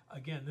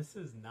again, this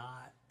is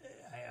not.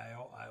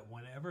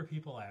 Whenever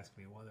people ask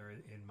me, whether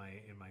in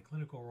my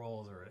clinical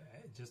roles or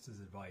just as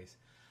advice,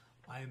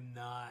 I'm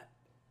not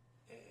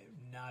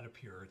a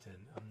Puritan.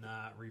 I'm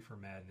not reefer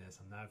madness.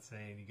 I'm not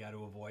saying you got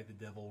to avoid the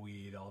devil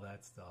weed, all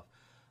that stuff.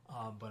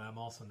 But I'm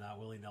also not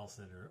Willie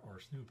Nelson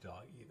or Snoop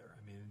Dogg either.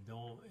 I mean,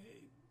 don't.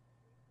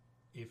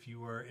 If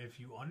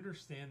you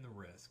understand the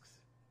risks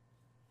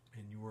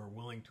and you are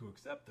willing to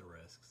accept the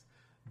risks,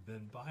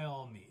 then by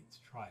all means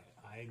try it.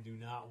 I do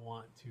not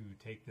want to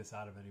take this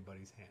out of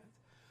anybody's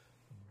hands,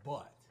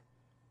 but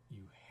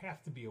you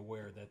have to be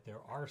aware that there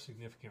are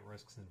significant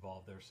risks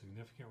involved. There are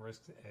significant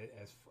risks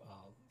as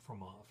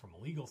from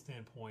a legal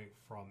standpoint,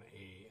 from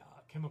a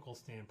chemical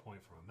standpoint,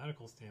 from a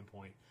medical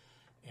standpoint,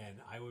 and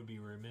I would be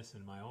remiss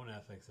in my own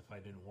ethics if I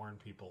didn't warn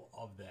people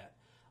of that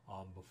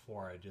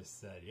before I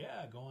just said,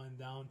 yeah, go on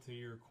down to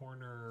your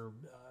corner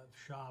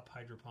shop,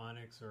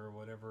 hydroponics, or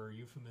whatever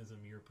euphemism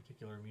your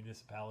particular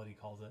municipality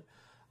calls it,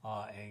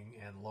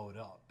 and load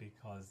up,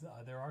 because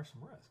there are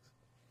some risks.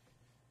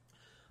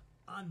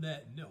 On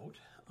that note,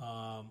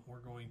 we're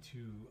going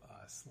to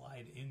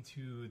slide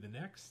into the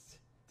next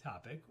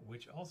topic,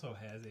 which also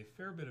has a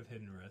fair bit of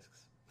hidden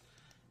risks,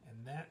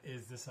 and that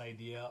is this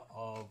idea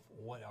of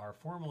what are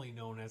formerly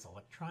known as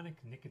electronic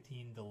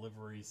nicotine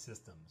delivery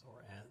systems,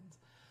 or ENDS.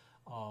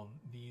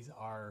 These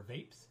are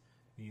vapes.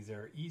 These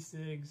are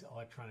e-cigs,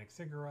 electronic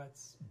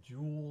cigarettes,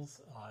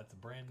 Juuls. It's a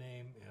brand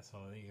name, so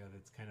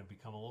it's kind of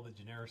become a little bit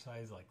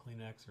genericized, like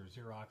Kleenex or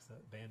Xerox,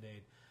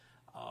 Band-Aid.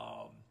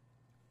 A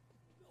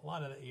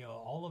lot of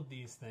all of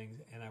these things,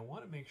 and I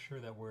want to make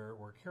sure that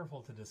we're careful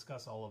to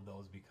discuss all of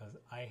those, because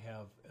I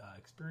have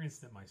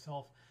experienced it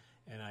myself,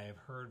 and I have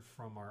heard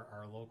from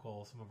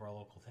some of our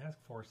local task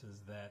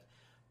forces that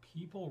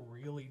people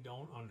really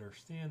don't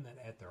understand that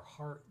at their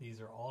heart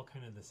these are all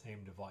kind of the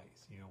same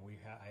device.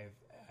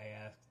 I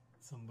asked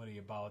somebody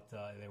about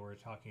they were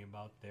talking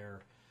about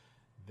their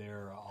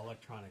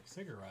electronic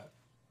cigarette,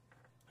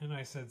 and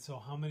I said,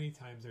 so how many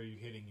times are you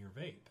hitting your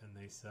vape? And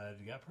they said,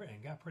 got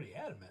pretty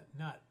adamant,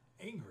 not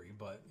angry,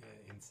 but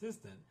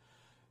insistent.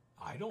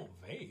 I don't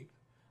vape.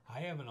 I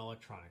have an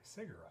electronic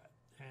cigarette.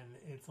 And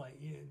it's like,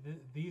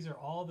 these are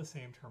all the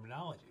same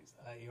terminologies.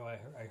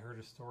 I heard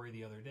a story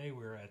the other day.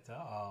 We were at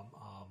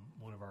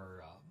one of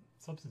our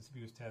substance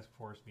abuse task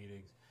force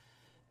meetings,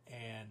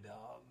 and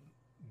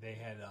they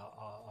had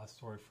a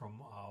story from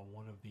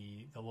one of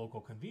the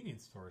local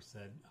convenience stores.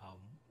 Said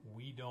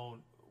we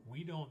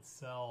don't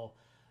sell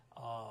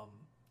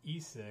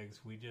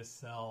e-cigs. We just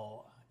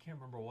sell. I can't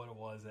remember what it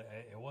was.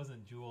 It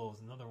wasn't Juul. It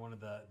was another one of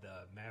the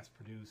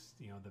mass-produced.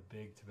 The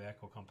big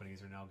tobacco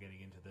companies are now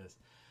getting into this.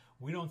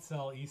 We don't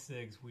sell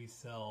e-cigs, we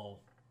sell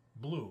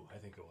Blue, I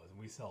think it was, and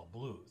we sell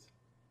Blues.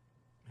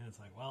 And it's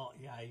like, well,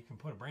 yeah, you can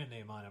put a brand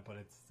name on it, but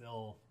it's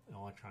still an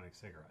electronic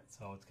cigarette.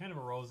 So it's kind of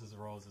a rose is a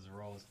rose is a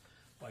rose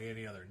by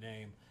any other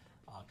name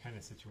kind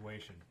of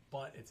situation.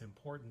 But it's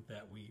important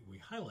that we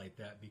highlight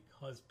that,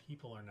 because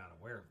people are not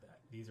aware of that.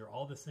 These are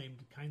all the same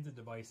kinds of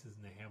devices,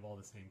 and they have all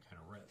the same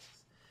kind of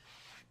risks.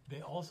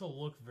 They also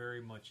look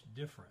very much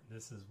different.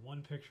 This is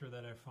one picture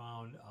that I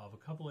found of a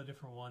couple of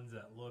different ones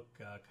that look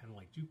kind of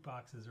like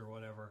jukeboxes or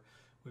whatever.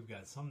 We've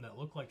got some that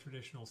look like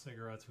traditional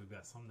cigarettes. We've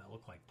got some that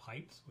look like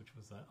pipes, which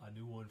was a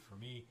new one for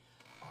me.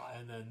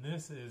 And then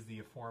this is the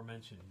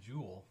aforementioned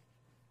Juul,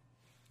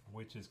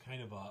 which is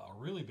kind of a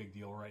really big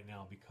deal right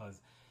now, because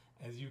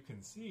as you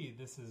can see,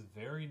 this is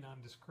very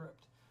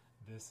nondescript.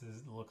 This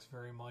looks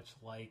very much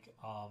like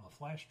a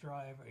flash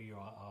drive,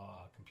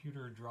 a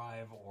computer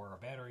drive, or a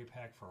battery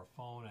pack for a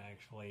phone. I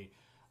actually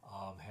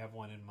have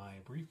one in my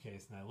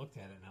briefcase, and I looked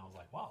at it and I was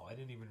like, wow, I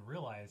didn't even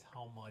realize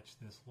how much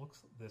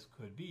this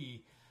could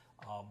be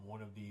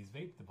one of these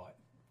vape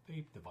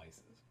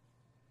devices.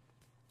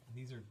 And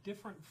these are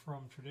different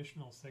from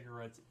traditional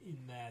cigarettes in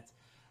that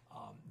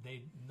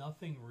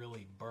nothing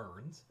really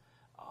burns.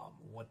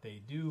 What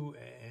they do,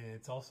 and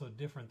it's also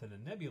different than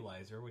a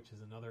nebulizer, which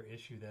is another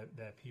issue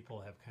that people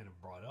have kind of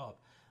brought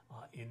up,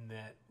 in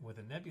that with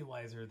a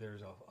nebulizer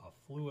there's a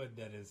fluid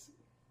that is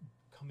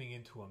coming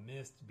into a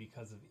mist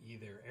because of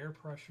either air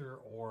pressure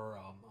or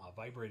a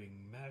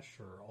vibrating mesh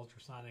or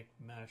ultrasonic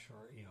mesh,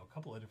 or a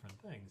couple of different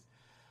things.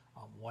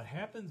 What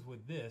happens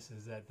with this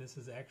is that this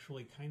is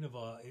actually kind of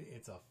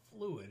it's a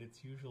fluid.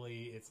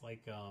 It's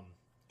like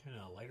kind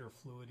of lighter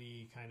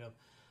fluidy, kind of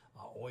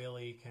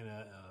oily, kind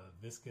of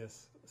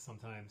viscous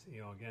sometimes,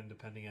 again,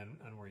 depending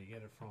on where you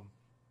get it from.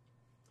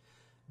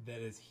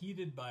 that is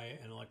heated by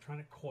an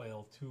electronic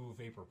coil to a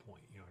vapor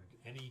point.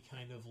 Any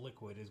kind of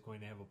liquid is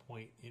going to have a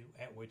point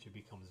at which it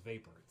becomes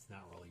vapor. It's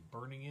not really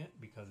burning it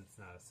because it's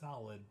not a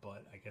solid,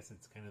 but I guess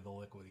it's kind of the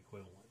liquid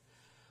equivalent.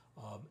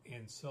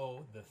 And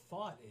so the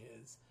thought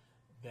is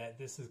that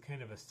this is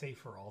kind of a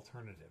safer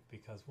alternative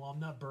because, well, I'm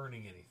not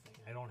burning anything.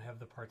 I don't have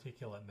the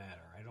particulate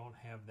matter. I don't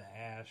have the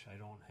ash. I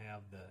don't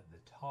have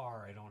the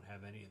tar. I don't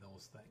have any of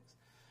those things.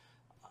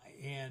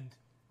 And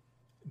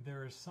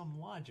there is some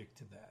logic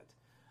to that.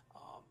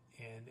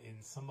 And in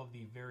some of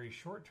the very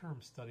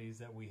short-term studies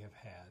that we have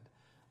had,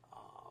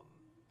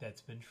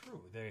 that's been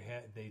true.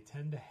 They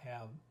tend to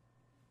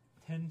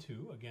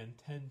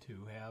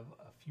have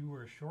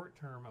fewer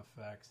short-term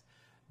effects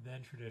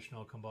than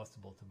traditional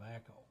combustible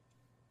tobacco.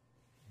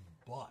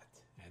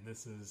 But, and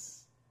this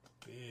is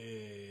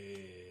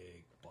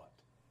big but,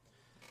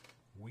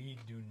 we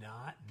do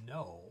not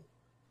know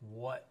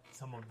what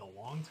some of the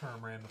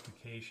long-term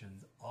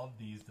ramifications of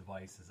these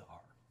devices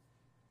are.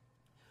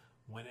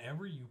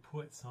 Whenever you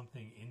put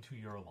something into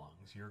your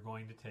lungs, you're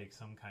going to take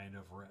some kind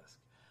of risk.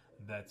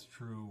 That's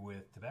true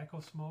with tobacco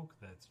smoke,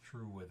 that's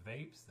true with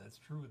vapes, that's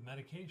true with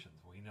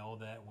medications. We know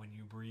that when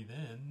you breathe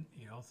in,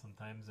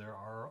 sometimes there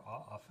are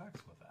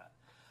effects with that.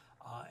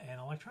 And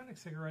electronic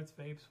cigarettes,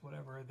 vapes,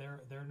 whatever,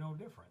 they're no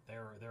different.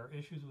 There are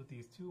issues with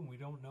these too, and we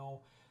don't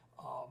know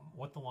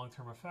what the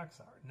long-term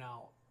effects are.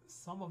 Now,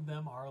 some of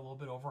them are a little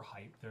bit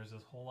overhyped. There's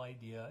this whole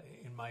idea,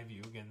 in my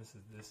view, again, this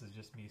is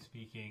just me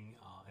speaking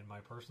in my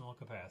personal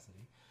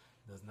capacity,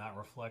 does not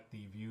reflect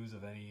the views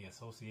of any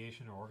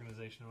association or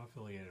organization I'm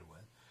affiliated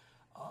with.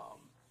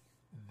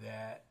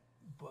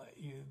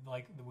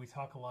 Like we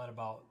talk a lot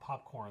about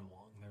popcorn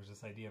lung. There's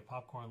this idea of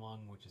popcorn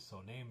lung, which is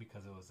so named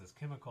because it was this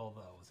chemical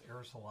that was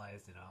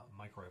aerosolized in a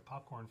microwave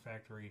popcorn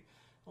factory.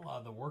 A lot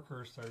of the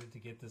workers started to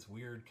get this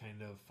weird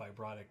kind of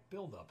fibrotic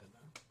buildup in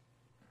there.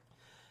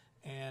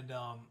 And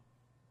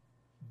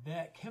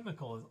that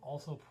chemical is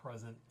also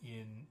present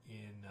in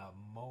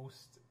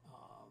most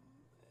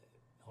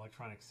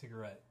electronic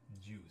cigarette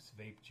juice,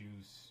 vape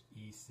juice,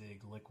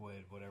 e-cig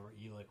liquid, whatever,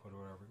 e-liquid,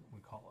 whatever we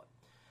call it.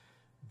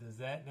 Does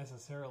that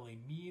necessarily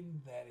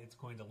mean that it's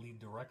going to lead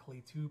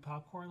directly to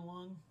popcorn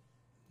lung?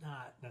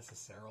 Not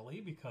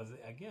necessarily, because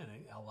again,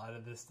 a lot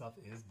of this stuff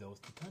is dose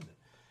dependent.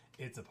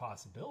 It's a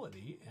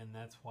possibility, and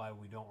that's why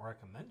we don't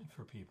recommend it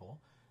for people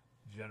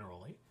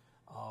generally,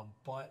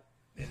 but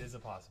it is a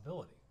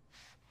possibility.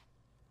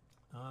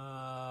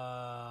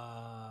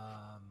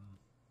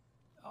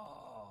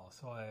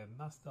 So I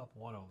messed up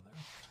one of them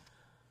there.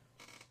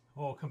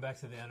 We'll come back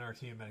to the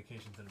NRT and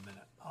medications in a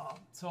minute.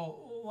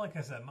 So, like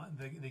I said,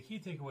 the key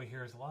takeaway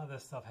here is a lot of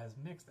this stuff has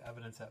mixed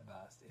evidence at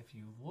best. If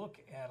you look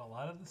at a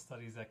lot of the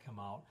studies that come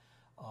out,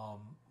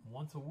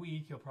 once a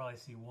week, you'll probably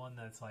see one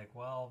that's like,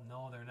 well,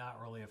 no, they're not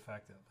really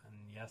effective. And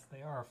yes,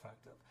 they are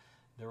effective.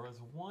 There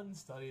was one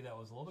study that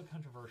was a little bit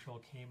controversial,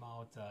 came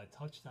out,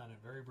 touched on it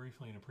very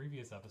briefly in a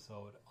previous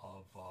episode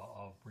of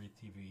Breathe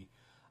TV.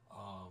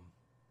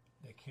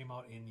 That came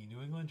out in the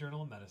New England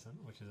Journal of Medicine,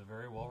 which is a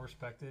very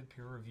well-respected,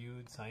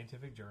 peer-reviewed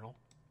scientific journal,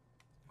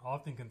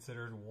 often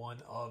considered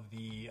one of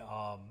the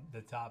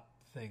top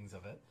things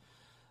of it.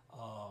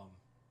 Where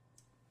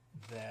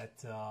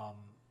was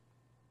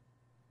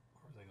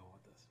I going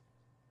with this?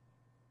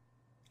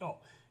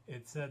 Oh,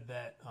 it said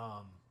that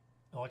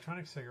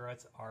electronic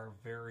cigarettes are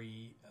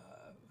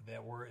they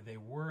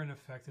were an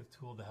effective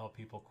tool to help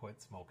people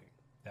quit smoking.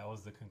 That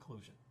was the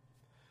conclusion.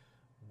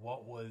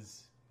 What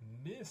was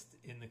missed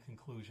in the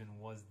conclusion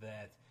was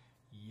that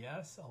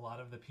yes, a lot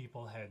of the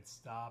people had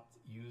stopped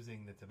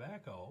using the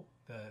tobacco,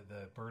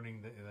 the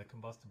burning the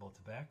combustible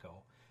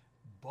tobacco,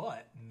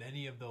 but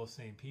many of those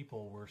same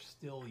people were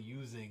still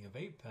using a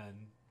vape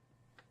pen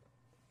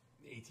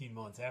 18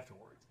 months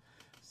afterwards.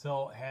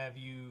 So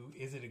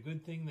is it a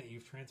good thing that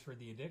you've transferred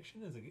the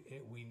addiction?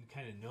 We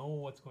kind of know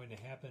what's going to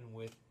happen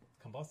with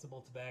combustible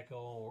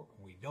tobacco.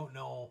 We don't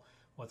know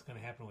what's going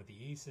to happen with the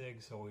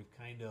e-cig, so we've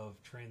kind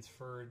of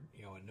transferred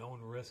a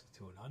known risk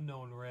to an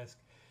unknown risk.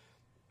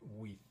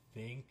 We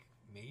think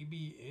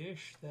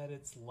maybe-ish that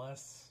it's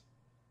less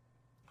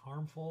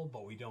harmful,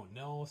 but we don't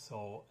know.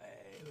 So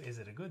is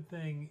it a good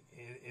thing?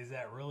 Is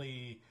that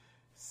really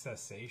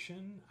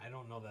cessation? I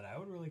don't know that I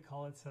would really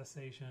call it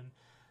cessation,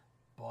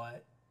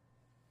 but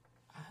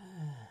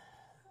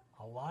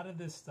a lot of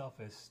this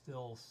stuff is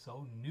still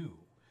so new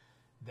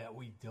that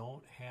we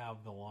don't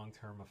have the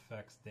long-term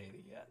effects data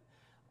yet.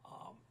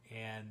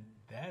 And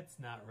that's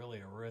not really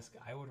a risk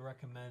I would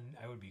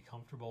be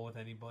comfortable with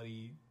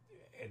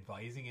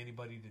advising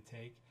anybody to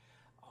take.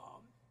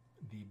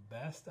 The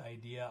best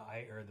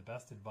the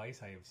best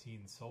advice I have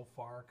seen so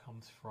far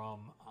comes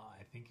from,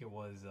 I think it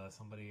was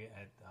somebody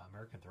at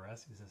American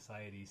Thoracic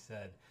Society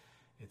said,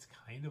 it's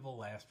kind of a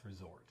last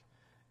resort.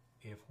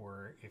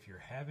 If you're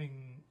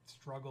having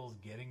struggles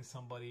getting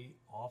somebody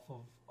off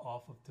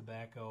of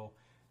tobacco,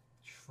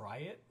 try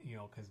it,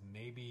 because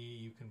maybe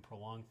you can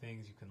prolong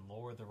things, you can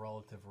lower the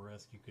relative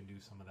risk, you can do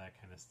some of that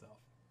kind of stuff.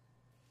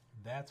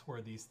 That's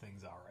where these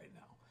things are right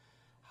now.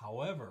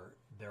 However,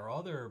 their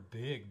other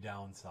big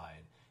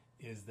downside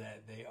is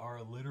that they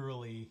are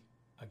literally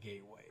a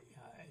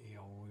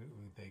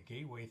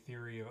gateway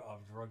theory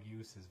of drug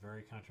use is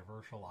very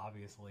controversial,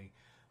 obviously,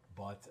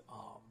 but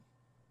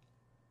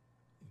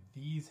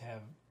these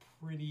have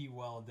pretty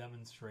well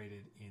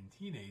demonstrated in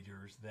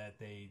teenagers that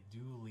they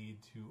do lead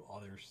to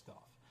other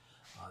stuff.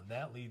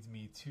 That leads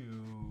me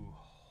to,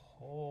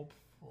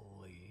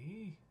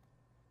 hopefully,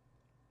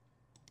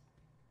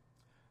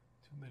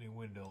 too many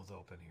windows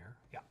open here.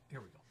 Yeah,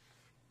 here we go.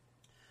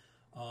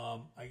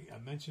 I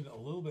mentioned a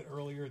little bit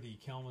earlier the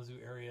Kalamazoo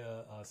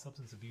Area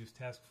Substance Abuse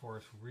Task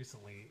Force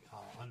recently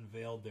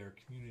unveiled their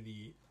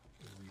community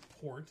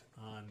report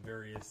on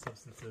various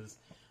substances,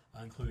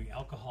 including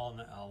alcohol.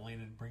 And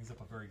Lena brings up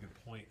a very good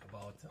point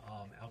about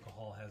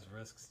alcohol has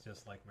risks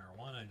just like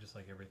marijuana and just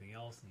like everything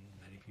else, and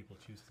many people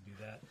choose to do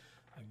that.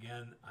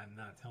 Again, I'm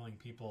not telling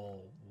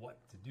people what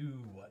to do,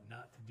 what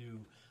not to do.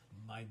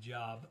 My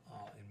job,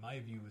 in my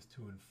view, is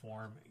to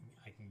inform.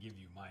 I can give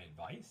you my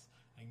advice,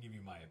 I can give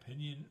you my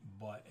opinion,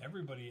 but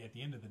everybody, at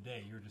the end of the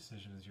day, your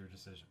decision is your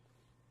decision.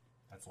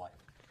 That's life.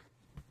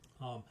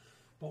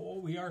 But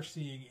what we are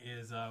seeing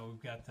is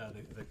we've got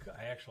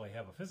I actually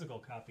have a physical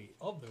copy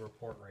of the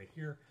report right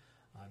here.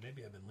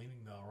 Maybe I've been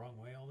leaning the wrong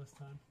way all this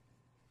time.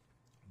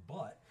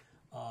 But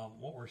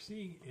what we're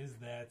seeing is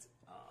that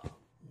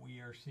we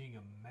are seeing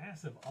a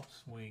massive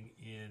upswing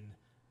in,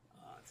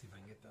 let's see if I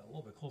can get that a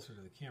little bit closer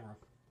to the camera,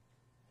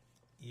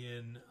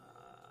 in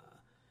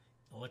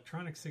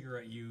electronic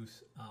cigarette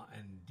use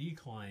and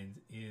declines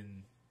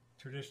in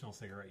traditional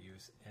cigarette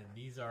use, and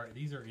these are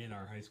in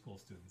our high school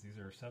students. These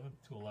are 7th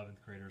to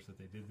 11th graders that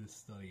they did this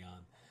study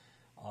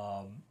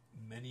on.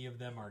 Many of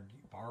them are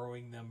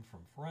borrowing them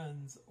from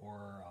friends,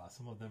 or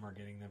some of them are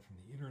getting them from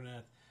the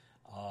internet.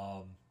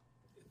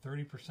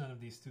 30% of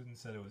these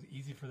students said it was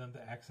easy for them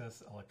to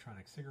access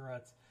electronic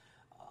cigarettes,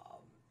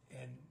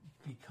 and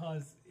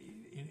because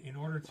in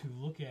order to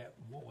look at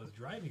what was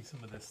driving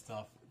some of this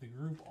stuff, the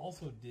group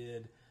also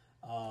did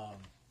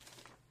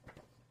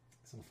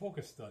some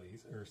focus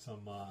studies, or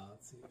some,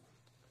 let's see.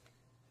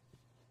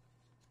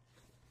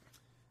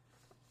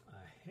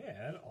 I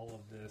had all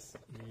of this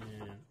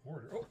in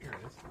order. Oh, here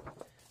it is.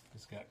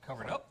 Just got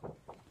covered up.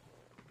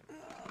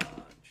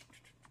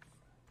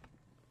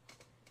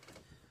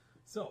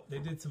 So they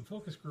did some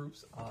focus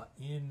groups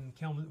in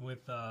Kalamazoo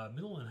with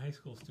middle and high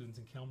school students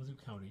in Kalamazoo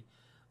County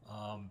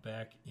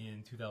back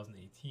in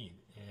 2018,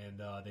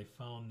 and they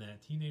found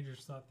that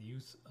teenagers thought the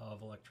use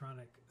of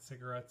electronic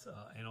cigarettes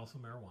and also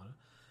marijuana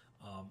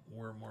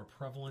were more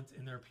prevalent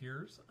in their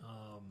peers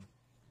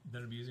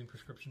than abusing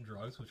prescription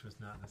drugs, which was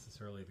not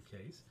necessarily the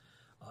case.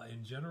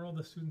 In general,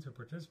 the students who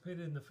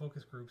participated in the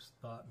focus groups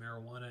thought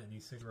marijuana and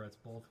e-cigarettes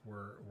both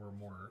were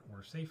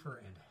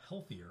safer and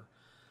healthier.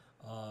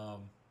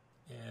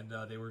 And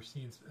they were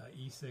seen,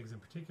 e-cigs in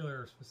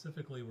particular,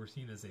 specifically, were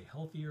seen as a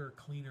healthier,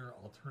 cleaner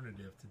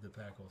alternative to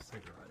tobacco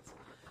cigarettes.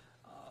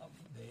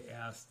 They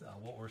asked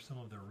what were some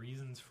of the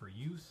reasons for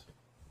use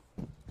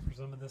for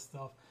some of this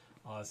stuff.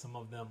 Some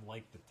of them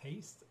liked the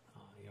taste.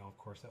 Of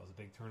course, that was a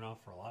big turnoff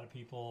for a lot of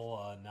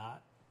people.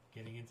 Not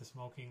getting into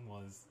smoking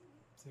was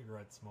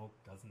cigarette smoke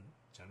doesn't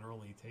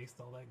generally taste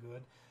all that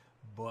good.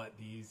 But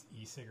these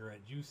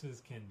e-cigarette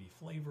juices can be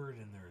flavored,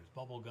 and there's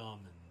bubble gum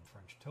and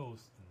French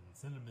toast and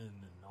cinnamon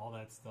and all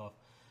that stuff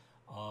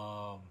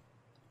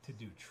to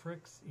do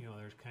tricks.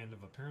 There's kind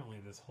of apparently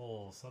this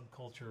whole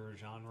subculture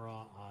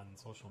genre on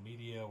social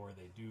media where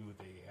they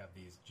have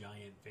these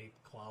giant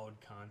vape cloud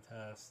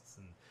contests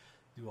and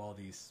do all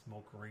these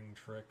smoke ring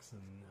tricks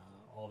and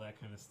all that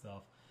kind of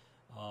stuff.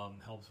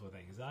 Helps with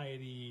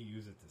anxiety,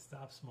 use it to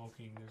stop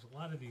smoking. There's a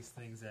lot of these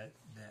things that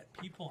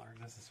people aren't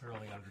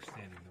necessarily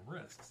understanding the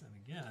risks. And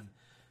again,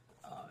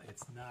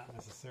 it's not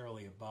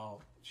necessarily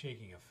about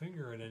shaking a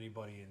finger at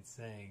anybody and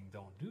saying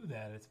don't do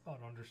that. It's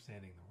about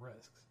understanding the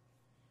risks.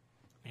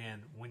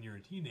 And when you're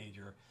a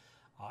teenager,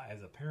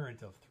 as a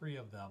parent of 3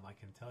 of them, I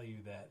can tell you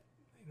that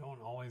they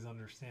don't always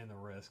understand the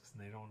risks,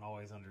 and they don't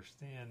always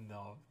understand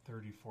the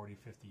 30, 40,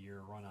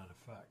 50-year run-on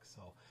effects.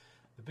 So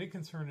the big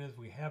concern is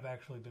we have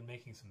actually been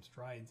making some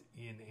strides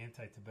in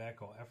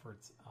anti-tobacco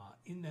efforts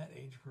in that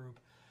age group,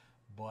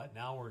 but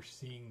now we're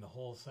seeing the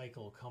whole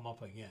cycle come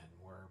up again,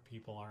 where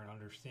people aren't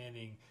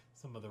understanding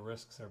some of the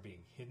risks are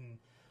being hidden,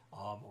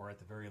 or at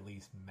the very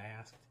least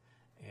masked.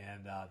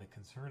 And the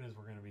concern is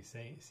we're going to be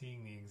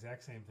seeing the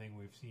exact same thing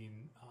we've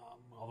seen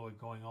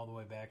going all the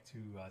way back to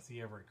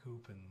C. Everett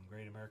Koop and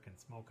Great American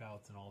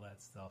Smokeouts and all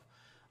that stuff,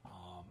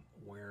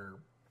 where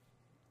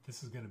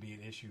this is going to be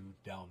an issue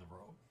down the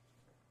road.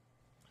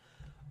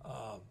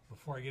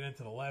 Before I get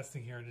into the last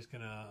thing here, I'm just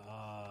going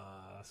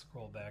to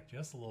scroll back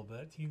just a little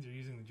bit. Teens are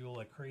using the Juul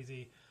like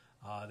crazy.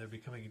 They're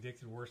becoming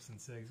addicted worse than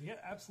cigs. Yeah,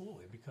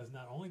 absolutely, because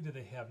not only do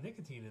they have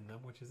nicotine in them,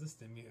 which is a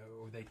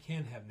or they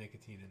can have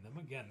nicotine in them.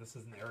 Again, this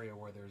is an area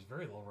where there's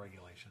very low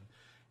regulation,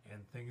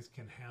 and things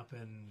can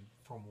happen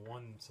from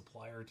one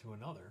supplier to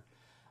another.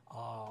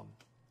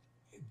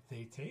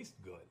 They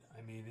taste good.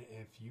 I mean,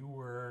 if you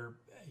were,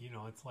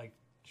 it's like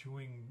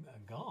chewing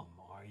gum.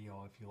 Or,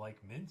 if you like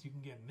mint, you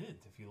can get mint.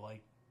 If you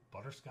like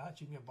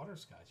butterscotch, you can get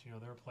butterscotch.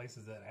 There are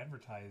places that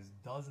advertise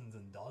dozens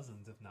and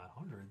dozens, if not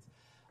hundreds,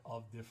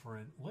 of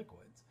different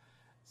liquids.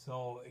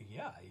 So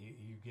yeah,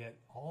 you get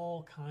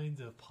all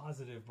kinds of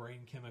positive brain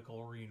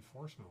chemical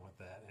reinforcement with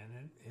that, and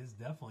it is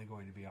definitely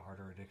going to be a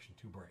harder addiction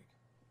to break.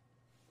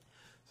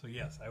 So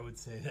yes, I would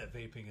say that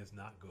vaping is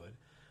not good.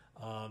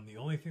 The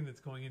only thing that's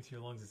going into your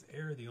lungs is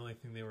air. The only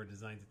thing they were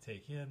designed to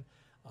take in,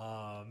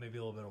 maybe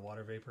a little bit of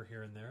water vapor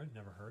here and there. It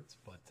never hurts.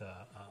 But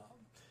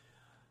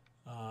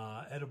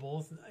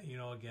edibles,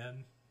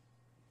 again,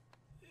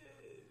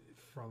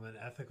 from an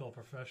ethical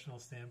professional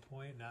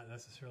standpoint, not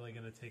necessarily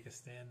going to take a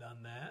stand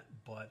on that.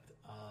 But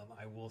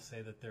I will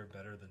say that they're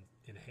better than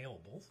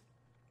inhalables.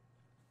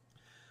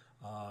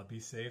 Be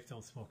safe.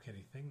 Don't smoke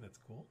anything. That's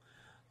cool.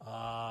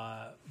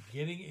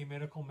 Getting a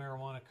medical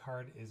marijuana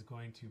card is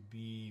going to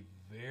be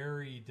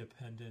very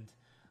dependent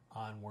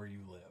on where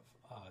you live.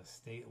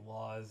 State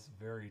laws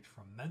vary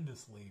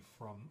tremendously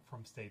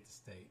from state to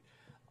state.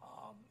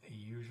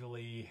 You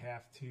usually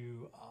have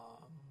to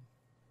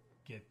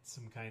get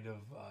some kind of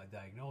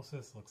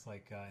diagnosis. Looks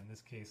like in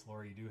this case,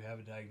 Laura, you do have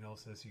a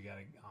diagnosis. You got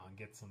to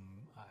get some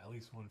at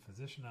least one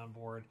physician on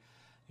board.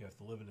 You have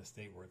to live in a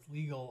state where it's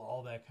legal.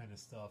 All that kind of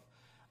stuff.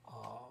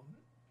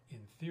 In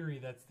theory,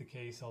 that's the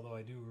case, although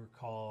I do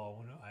recall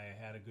when I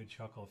had a good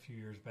chuckle a few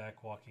years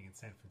back walking in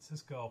San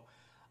Francisco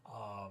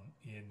I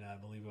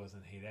believe it was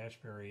in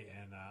Haight-Ashbury,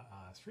 and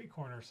on a street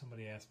corner,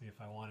 somebody asked me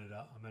if I wanted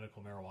a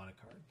medical marijuana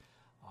card.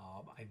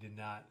 I did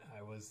not.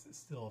 I was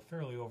still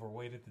fairly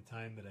overweight at the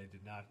time, but I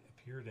did not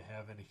appear to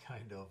have any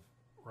kind of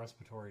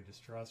respiratory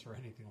distress or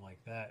anything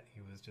like that.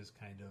 He was just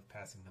kind of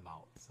passing them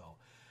out. So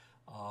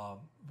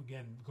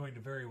again, going to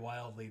vary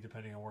wildly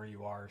depending on where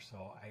you are,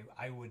 so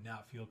I would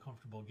not feel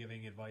comfortable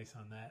giving advice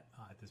on that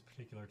at this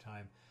particular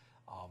time.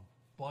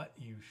 But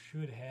you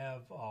should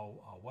have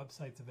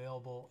websites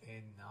available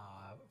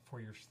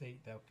for your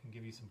state that can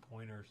give you some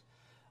pointers.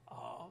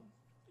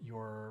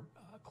 Your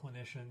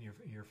clinician,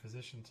 your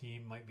physician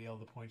team might be able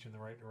to point you in the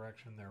right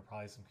direction. There are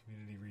probably some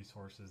community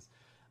resources.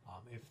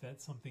 If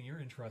that's something you're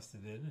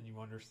interested in and you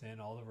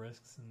understand all the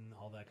risks and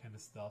all that kind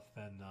of stuff,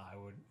 then I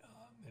would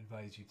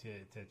advise you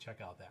to check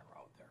out that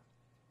route there.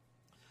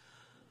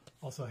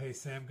 Also, hey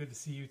Sam, good to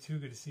see you too.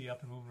 Good to see you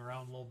up and moving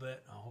around a little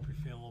bit. I hope you're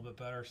feeling a little bit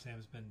better.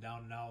 Sam's been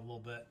down and out a little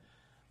bit.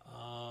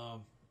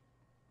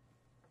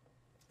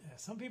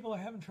 Some people are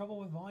having trouble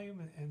with volume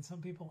and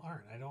some people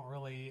aren't. I don't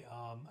really,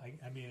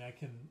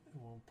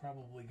 we'll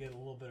probably get a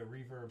little bit of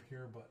reverb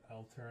here, but I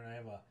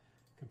have a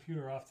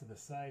computer off to the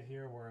side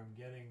here where I'm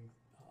getting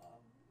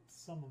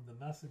some of the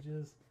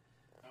messages.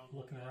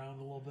 Looking around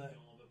a little bit.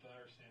 A little bit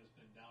better. Sam's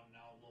been down and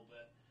out a little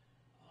bit.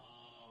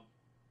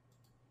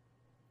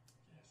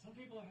 Some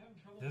people are having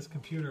trouble. This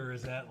computer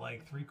is at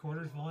like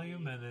 3/4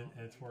 volume and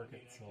it's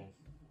working. So we'll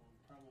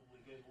probably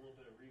get a little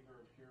bit of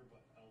reverb here,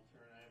 but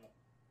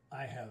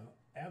I have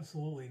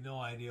absolutely no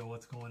idea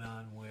what's going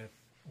on with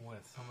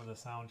some of the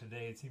sound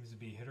today. It seems to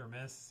be hit or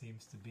miss.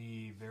 Seems to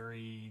be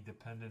very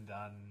dependent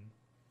on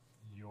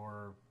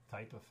your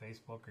type of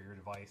Facebook or your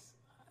device.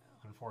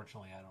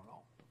 Unfortunately, I don't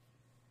know.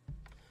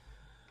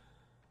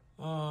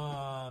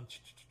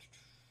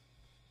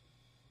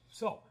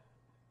 So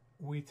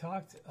we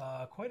talked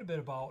quite a bit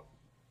about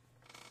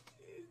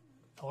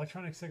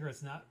electronic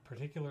cigarettes not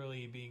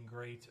particularly being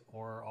great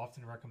or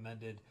often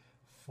recommended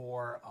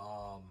for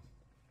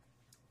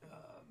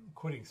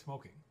quitting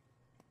smoking.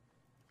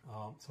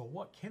 So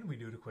what can we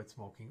do to quit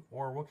smoking,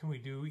 or what can we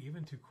do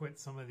even to quit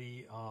some of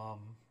the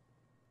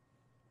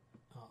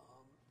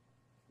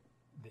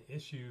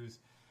issues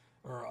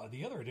or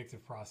the other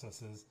addictive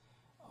processes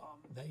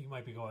that you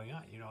might be going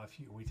on?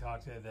 We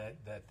talked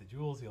that the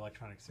Juuls, the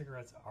electronic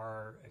cigarettes,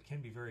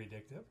 can be very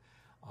addictive.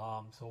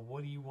 So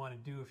what do you want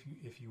to do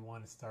if you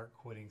want to start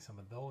quitting some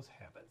of those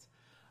habits?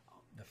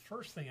 The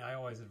first thing I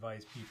always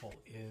advise people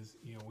is,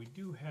 we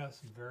do have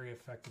some very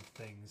effective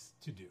things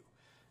to do,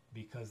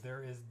 because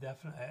there is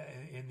definitely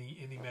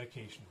in the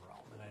medication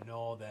realm, and I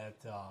know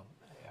that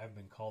I've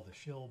been called a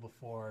shill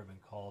before. I've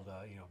been called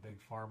big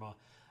pharma.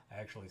 I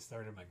actually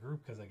started my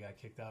group because I got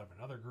kicked out of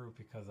another group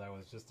because I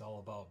was just all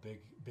about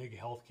big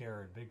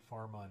healthcare and big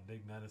pharma and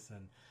big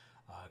medicine,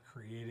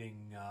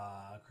 creating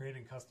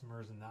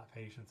customers and not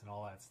patients and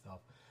all that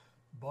stuff.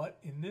 But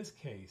in this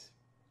case,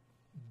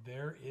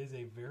 there is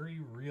a very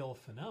real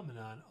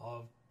phenomenon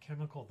of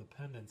chemical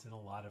dependence in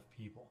a lot of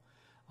people.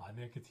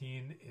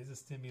 Nicotine is a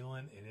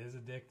stimulant, it is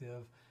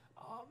addictive,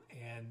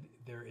 and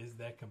there is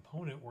that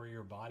component where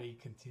your body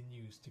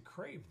continues to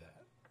crave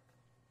that.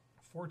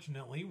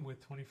 Fortunately, with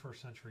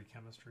 21st century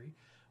chemistry,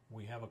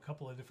 we have a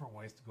couple of different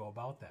ways to go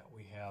about that.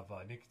 We have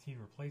nicotine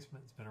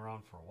replacement. It's been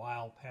around for a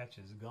while.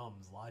 Patches,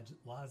 gums,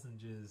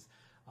 lozenges,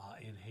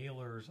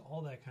 inhalers,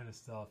 all that kind of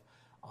stuff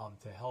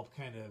to help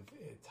kind of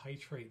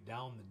titrate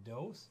down the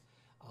dose,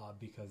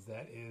 because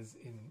that is,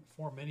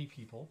 for many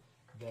people,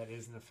 that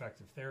is an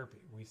effective therapy.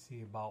 We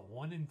see about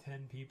 1 in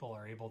 10 people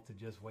are able to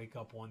just wake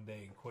up one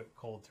day and quit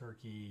cold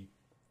turkey,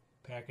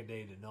 pack a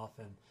day to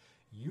nothing.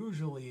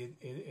 Usually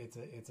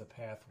it's a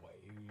pathway.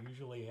 You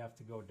usually have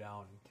to go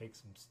down and take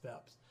some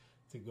steps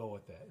to go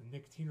with that. And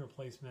nicotine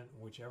replacement,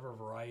 whichever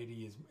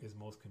variety is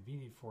most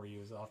convenient for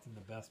you, is often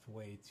the best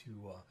way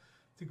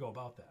to go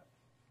about that.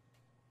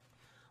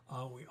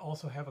 We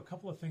also have a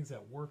couple of things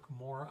that work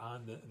more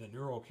on the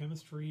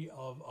neurochemistry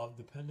of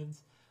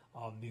dependence.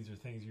 These are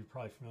things you're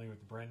probably familiar with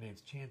the brand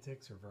names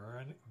Chantix or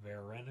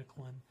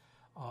Varenicline,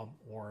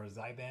 or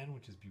Zyban,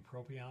 which is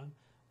bupropion.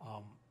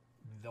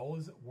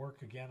 Those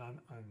work again on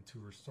to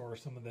restore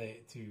some of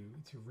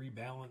to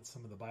rebalance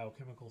some of the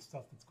biochemical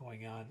stuff that's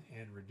going on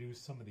and reduce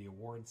some of the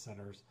reward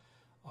centers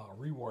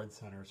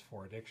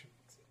for addiction.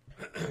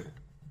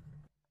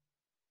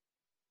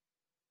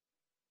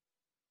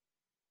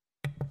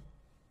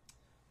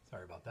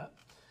 Sorry about that.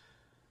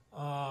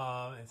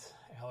 It's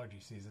allergy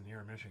season here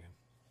in Michigan.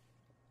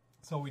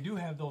 So we do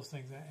have those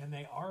things, and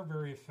they are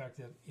very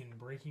effective in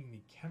breaking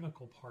the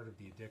chemical part of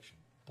the addiction.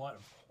 But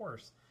of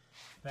course,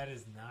 that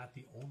is not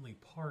the only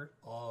part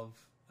of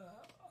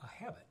a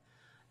habit.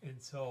 And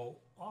so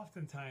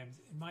oftentimes,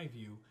 in my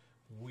view,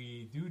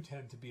 we do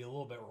tend to be a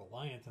little bit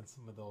reliant on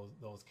some of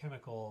those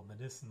chemical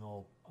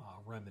medicinal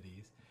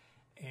remedies,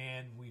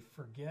 and we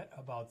forget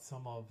about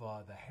some of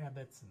the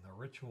habits and the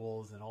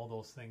rituals and all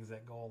those things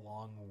that go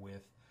along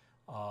with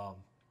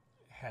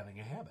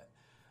having a habit.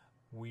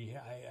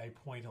 I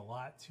point a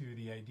lot to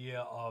the idea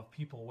of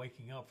people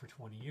waking up for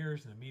 20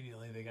 years and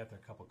immediately they got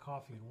their cup of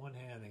coffee in one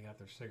hand, they got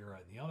their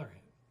cigarette in the other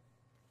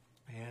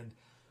hand. And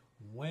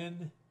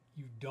when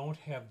you don't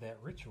have that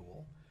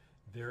ritual,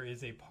 there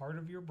is a part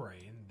of your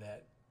brain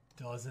that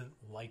doesn't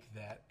like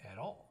that at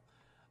all.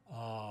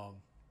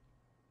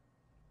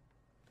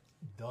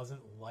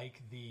 Doesn't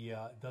like the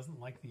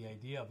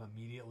idea of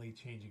immediately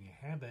changing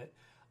a habit.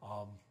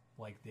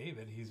 Like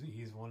David,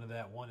 he's one of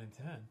that 1 in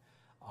 10.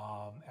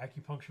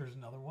 Acupuncture is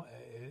another one.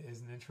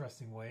 Is an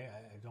interesting way.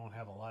 I don't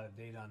have a lot of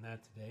data on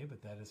that today,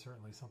 but that is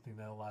certainly something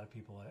that a lot of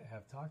people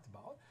have talked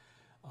about.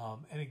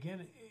 And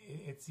again,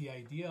 it's the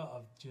idea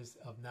of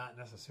not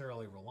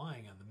necessarily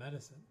relying on the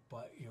medicine,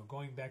 but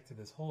going back to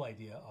this whole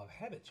idea of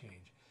habit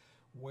change,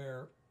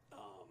 where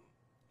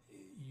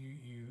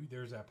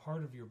there's a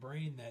part of your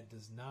brain that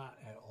does not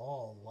at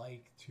all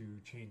like to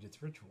change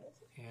its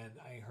rituals. And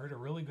I heard a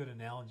really good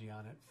analogy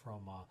on it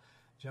from a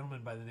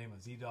gentleman by the name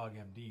of Z-Dog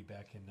MD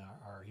back in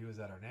he was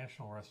at our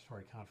National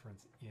Respiratory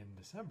Conference in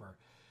December,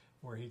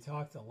 where he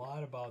talked a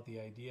lot about the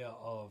idea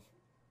of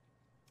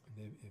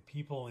the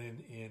people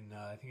in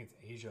I think it's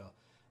Asia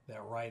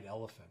that ride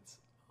elephants.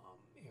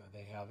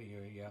 They have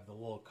you have the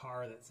little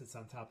car that sits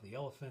on top of the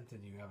elephant,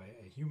 and you have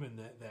a human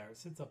that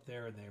sits up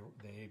there, and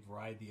they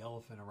ride the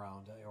elephant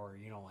around, or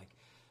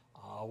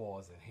what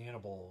was it?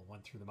 Hannibal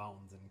went through the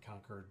mountains and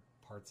conquered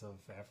parts of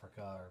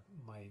Africa. Or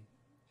my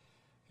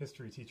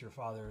history teacher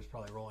father is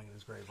probably rolling in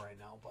his grave right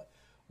now, but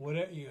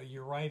whatever,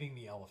 you're riding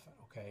the elephant,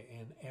 okay?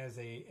 And as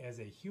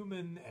a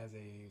human, as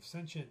a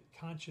sentient,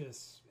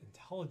 conscious,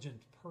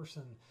 intelligent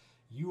person,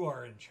 you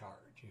are in charge.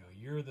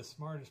 You're the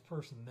smartest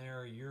person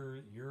there.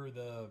 You're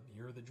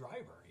the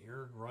driver.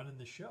 You're running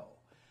the show.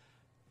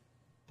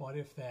 But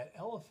if that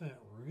elephant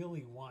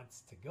really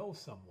wants to go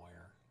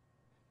somewhere,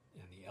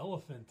 and the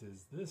elephant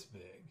is this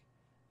big,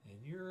 and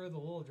you're the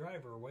little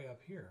driver way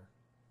up here,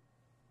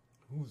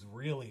 who's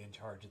really in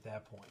charge at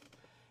that point?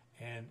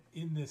 And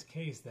in this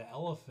case, the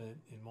elephant,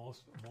 in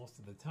most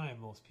of the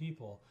time, most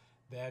people,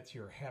 that's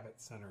your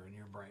habit center in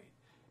your brain.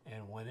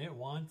 And when it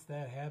wants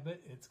that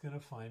habit, it's going to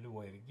find a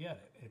way to get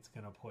it. It's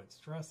going to put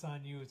stress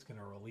on you. It's going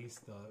to release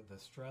the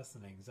stress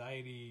and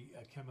anxiety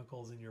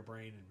chemicals in your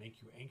brain and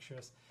make you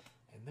anxious.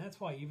 And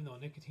that's why, even though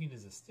nicotine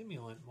is a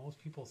stimulant, most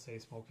people say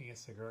smoking a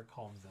cigarette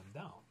calms them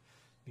down,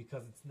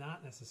 because it's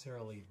not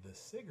necessarily the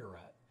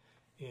cigarette.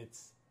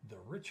 It's the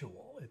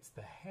ritual, it's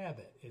the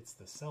habit, it's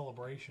the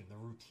celebration, the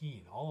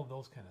routine, all of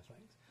those kind of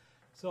things.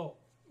 So,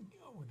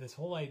 this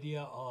whole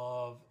idea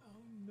of,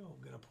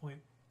 did I point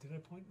in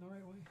the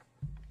right way?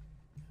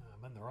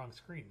 I'm on the wrong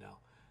screen now.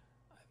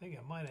 I think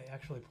I might have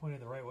actually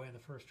pointed the right way in the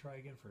first try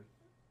again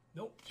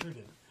nope, sure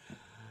didn't.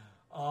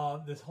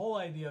 This whole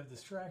idea of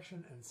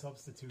distraction and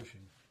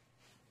substitution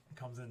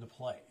comes into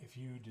play. If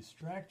you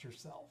distract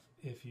yourself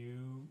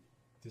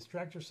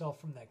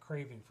from that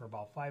craving for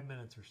about 5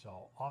 minutes or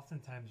so,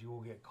 oftentimes you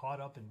will get caught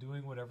up in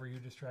doing whatever you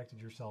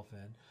distracted yourself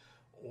in,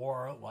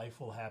 or life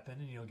will happen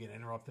and you'll get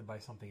interrupted by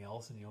something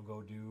else and you'll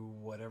go do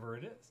whatever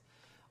it is.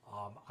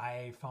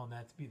 I found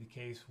that to be the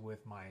case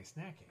with my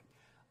snacking.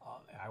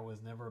 I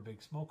was never a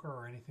big smoker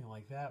or anything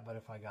like that, but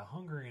if I got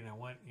hungry and I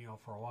went,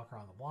 for a walk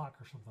around the block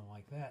or something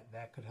like that,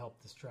 that could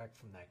help distract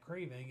from that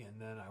craving, and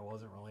then I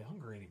wasn't really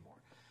hungry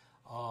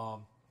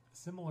anymore.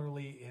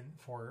 Similarly,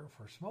 for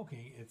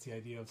smoking, it's the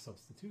idea of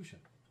substitution.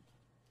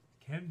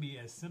 It can be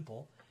as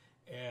simple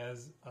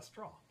as a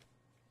straw.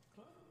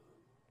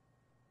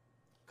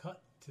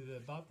 Cut to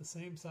about the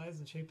same size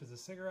and shape as a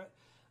cigarette.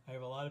 I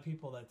have a lot of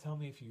people that tell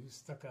me if you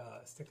stick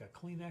a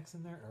Kleenex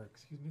in there,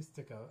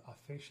 stick a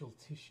facial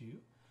tissue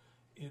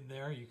in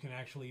there, you can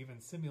actually even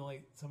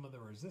simulate some of the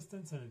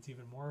resistance, and it's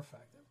even more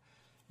effective.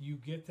 You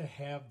get to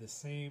have the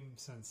same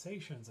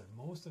sensations and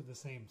most of the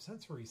same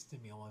sensory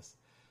stimulus,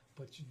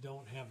 but you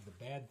don't have the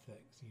bad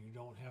things. You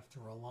don't have to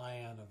rely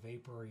on a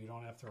vapor. You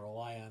don't have to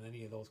rely on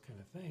any of those kind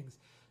of things.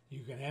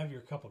 You can have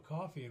your cup of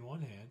coffee in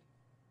one hand.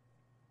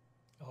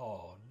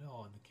 Oh,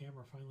 no, and the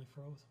camera finally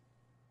froze.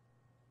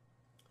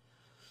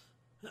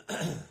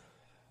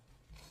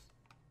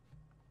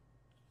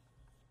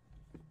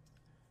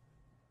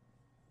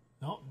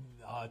 No,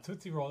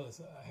 Tootsie Roll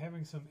is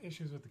having some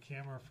issues with the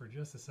camera for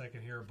just a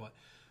second here, but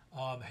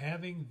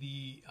having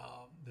the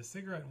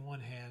cigarette in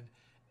one hand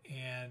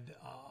and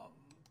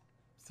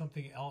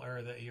something else,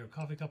 or the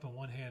coffee cup in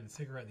one hand and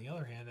cigarette in the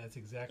other hand, that's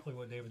exactly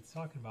what David's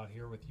talking about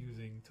here with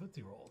using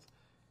Tootsie Rolls,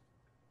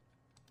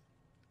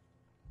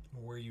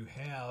 where you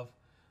have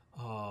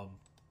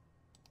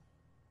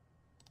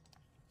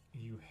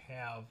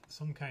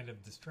some kind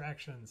of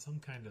distraction, some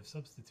kind of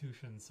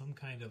substitution, some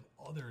kind of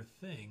other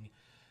thing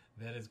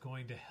that is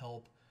going to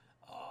help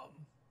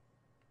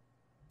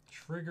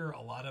trigger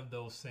a lot of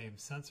those same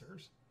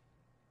sensors.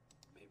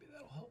 Maybe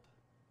that'll help.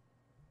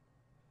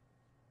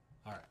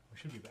 All right, we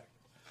should be back.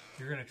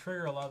 You're going to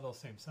trigger a lot of those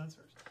same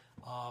sensors.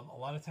 A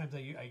lot of times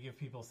I give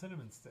people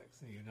cinnamon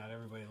sticks. Not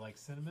everybody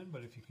likes cinnamon,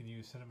 but if you can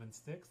use cinnamon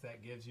sticks,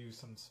 that gives you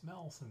some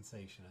smell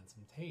sensation and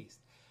some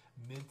taste.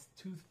 Mint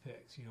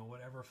toothpicks,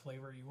 whatever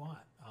flavor you want.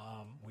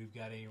 We've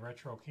got a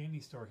retro candy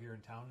store here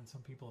in town, and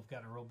some people have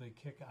gotten a real big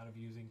kick out of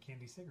using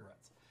candy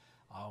cigarettes.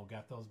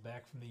 Got those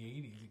back from the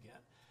 80s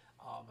again.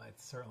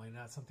 It's certainly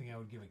not something I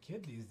would give a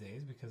kid these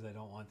days because I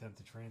don't want them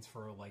to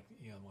transfer like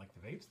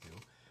the vapes do.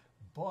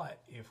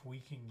 But if we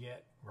can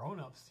get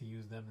grown-ups to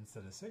use them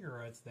instead of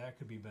cigarettes, that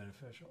could be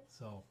beneficial.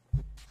 So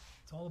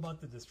it's all about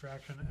the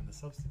distraction and the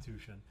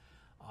substitution,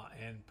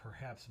 and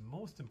perhaps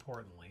most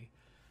importantly,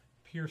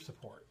 peer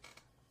support.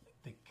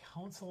 The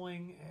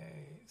counseling,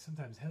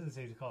 sometimes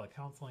hesitate to call it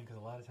counseling because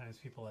a lot of times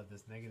people have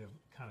this negative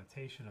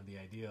connotation of the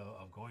idea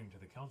of going to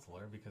the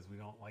counselor because we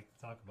don't like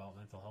to talk about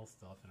mental health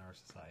stuff in our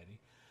society.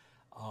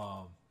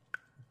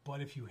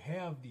 But if you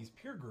have these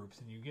peer groups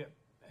and you get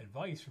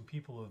advice from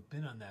people who have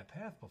been on that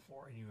path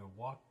before and you have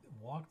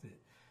walked it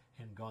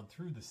and gone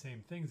through the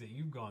same things that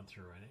you've gone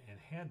through and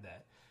had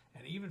that,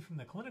 and even from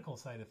the clinical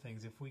side of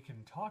things, if we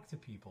can talk to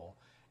people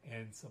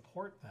and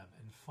support them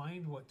and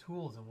find what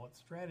tools and what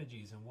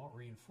strategies and what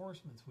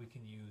reinforcements we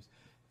can use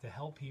to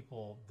help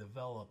people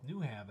develop new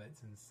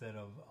habits instead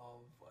of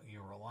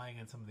relying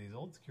on some of these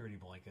old security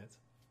blankets,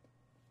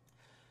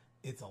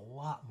 it's a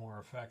lot more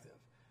effective.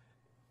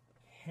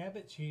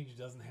 Habit change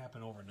doesn't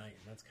happen overnight,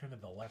 and that's kind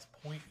of the last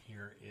point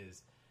here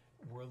is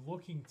we're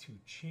looking to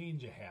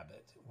change a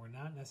habit. We're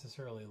not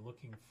necessarily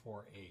looking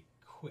for a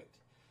quit.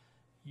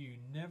 You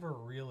never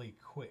really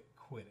quit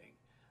quitting.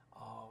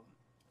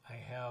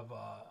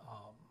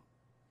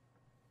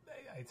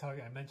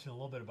 I mentioned a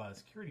little bit about a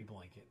security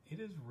blanket. It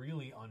is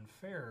really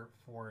unfair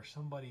for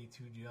somebody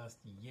to just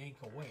yank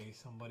away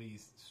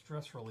somebody's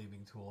stress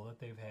relieving tool that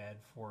they've had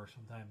for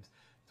sometimes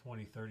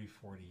 20, 30,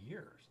 40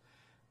 years.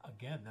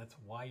 Again, that's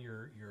why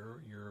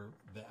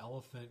the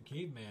elephant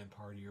caveman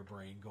part of your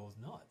brain goes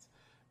nuts,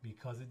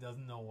 because it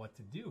doesn't know what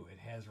to do. It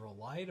has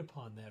relied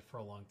upon that for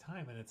a long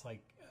time, and it's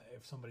like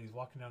if somebody's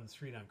walking down the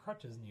street on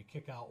crutches and you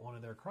kick out one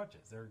of their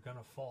crutches, they're going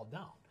to fall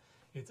down.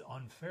 It's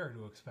unfair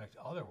to expect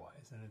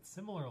otherwise, and it's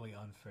similarly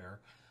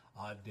unfair,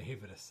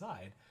 David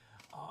aside,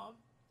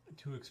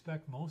 to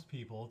expect most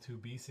people to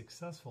be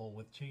successful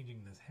with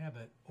changing this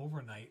habit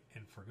overnight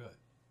and for good.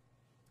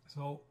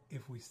 So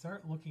if we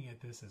start looking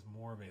at this as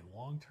more of a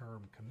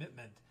long-term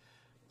commitment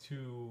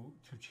to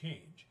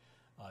change,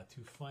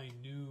 to find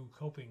new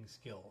coping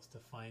skills, to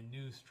find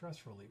new stress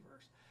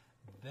relievers,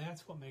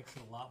 that's what makes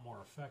it a lot more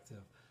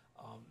effective,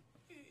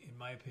 in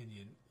my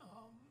opinion,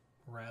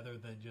 rather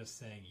than just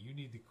saying you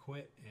need to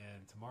quit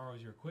and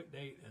tomorrow's your quit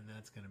date and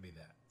that's going to be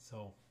that.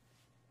 So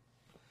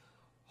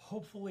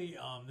hopefully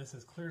this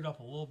has cleared up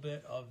a little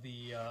bit of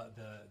the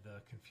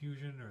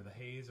confusion or the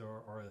haze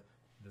or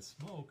the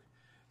smoke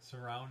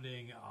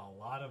surrounding a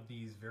lot of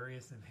these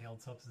various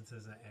inhaled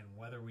substances and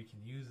whether we can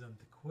use them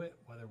to quit,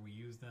 whether we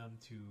use them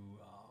to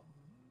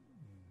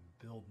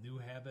build new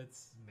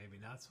habits, maybe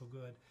not so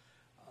good.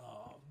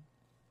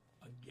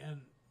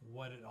 Again,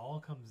 what it all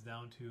comes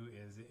down to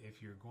is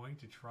if you're going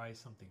to try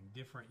something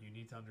different, you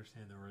need to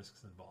understand the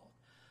risks involved.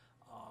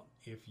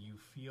 If you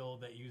feel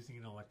that using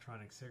an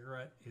electronic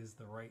cigarette is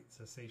the right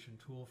cessation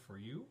tool for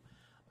you,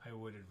 I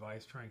would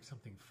advise trying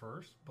something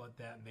first, but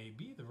that may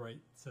be the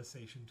right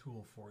cessation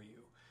tool for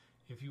you.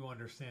 If you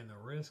understand the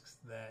risks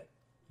that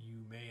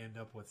you may end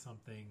up with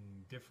something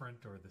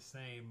different or the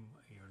same,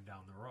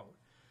 down the road.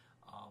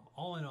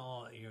 All in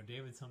all,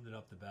 David summed it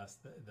up the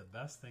best. The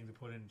best thing to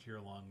put into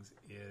your lungs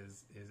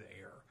is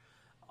air.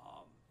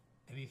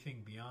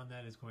 Anything beyond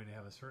that is going to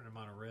have a certain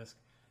amount of risk.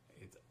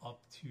 It's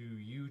up to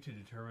you to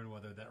determine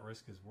whether that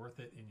risk is worth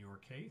it in your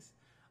case.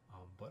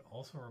 But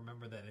also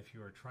remember that if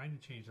you are trying to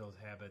change those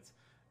habits,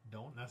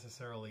 don't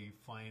necessarily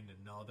find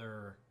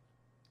another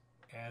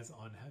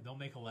don't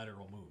make a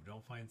lateral move.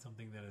 Don't find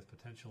something that is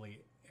potentially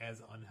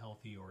as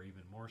unhealthy or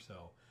even more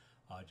so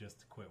just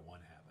to quit one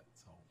habit.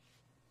 So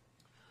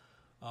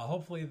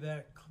hopefully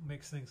that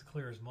makes things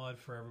clear as mud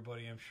for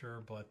everybody, I'm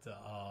sure. But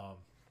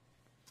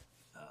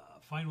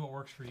find what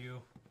works for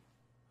you.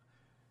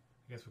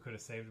 I guess we could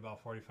have saved about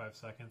 45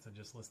 seconds and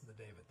just listened to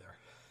David there.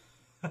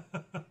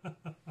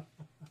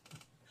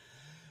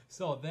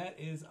 So that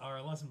is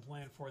our lesson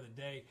plan for the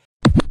day.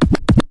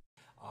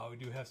 We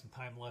do have some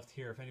time left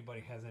here. If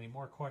anybody has any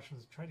more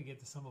questions, try to get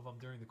to some of them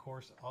during the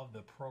course of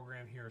the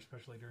program here,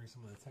 especially during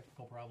some of the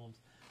technical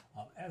problems.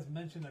 As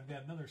mentioned, I've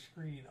got another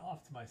screen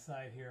off to my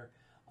side here.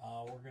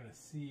 We're going to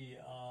see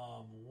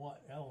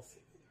what else.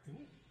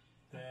 Ooh,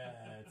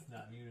 that's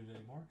not muted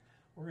anymore.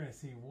 We're going to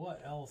see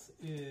what else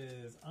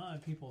is on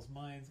people's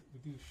minds. We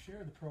do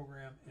share the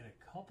program in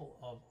a couple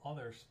of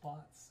other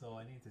spots, so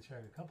I need to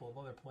check a couple of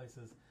other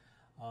places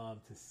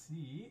to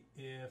see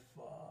if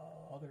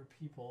other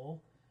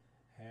people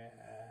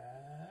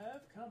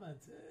have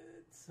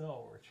commented.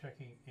 So we're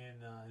checking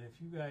in, and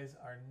if you guys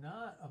are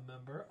not a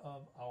member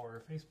of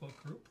our Facebook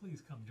group,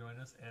 please come join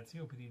us at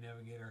COPD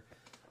Navigator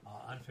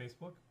on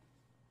Facebook.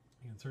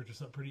 You can search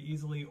us up pretty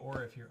easily,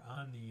 or if you're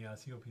on the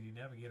COPD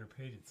Navigator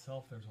page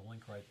itself, there's a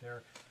link right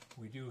there.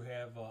 We do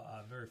have,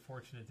 I'm very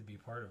fortunate to be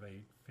part of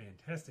a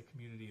fantastic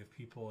community of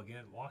people,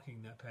 again,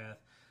 walking that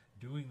path,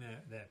 doing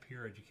that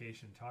peer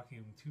education,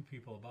 talking to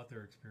people about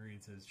their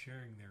experiences,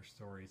 sharing their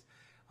stories.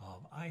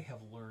 I have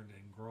learned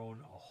and grown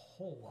a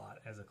whole lot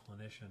as a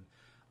clinician.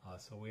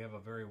 So we have a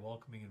very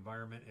welcoming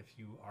environment. If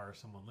you are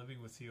someone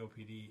living with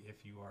COPD,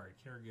 if you are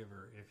a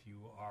caregiver, if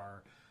you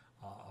are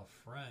a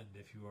friend,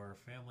 if you are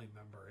a family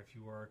member, if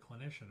you are a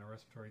clinician, a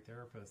respiratory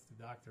therapist,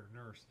 a doctor,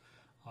 nurse,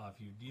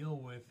 if you deal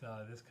with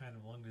this kind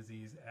of lung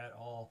disease at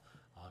all,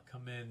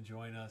 come in,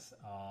 join us,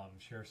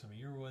 share some of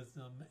your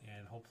wisdom,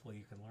 and hopefully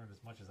you can learn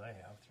as much as I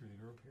have through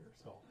the group here.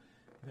 So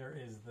there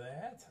is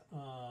that.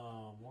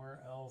 Where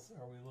else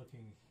are we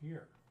looking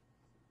here?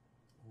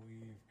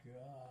 We've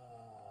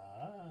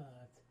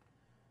got,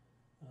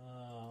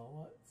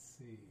 let's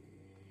see.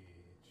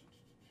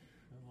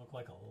 Doesn't look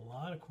like a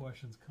lot of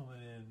questions coming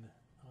in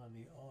on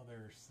the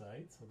other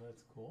site, so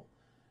that's cool.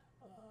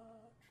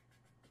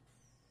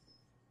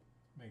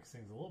 Makes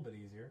things a little bit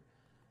easier.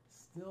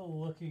 Still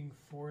looking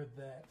for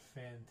that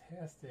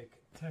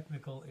fantastic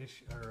technical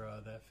issue,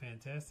 or that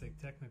fantastic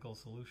technical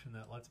solution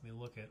that lets me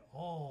look at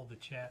all the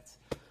chats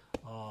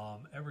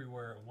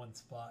everywhere at one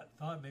spot.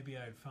 Thought maybe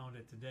I had found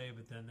it today,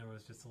 but then there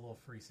was just a little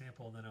free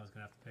sample, and then I was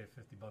going to have to pay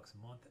 $50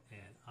 a month,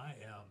 and I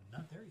am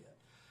not there yet.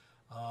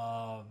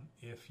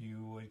 If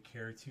you would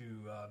care to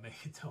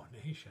make a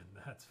donation,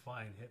 that's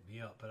fine, hit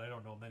me up, but I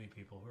don't know many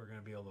people who are going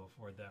to be able to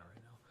afford that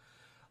right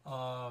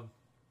now.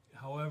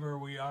 However,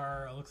 we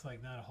are, it looks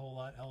like not a whole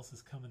lot else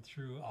is coming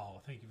through.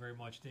 Oh, thank you very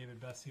much, David.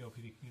 Best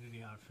COPD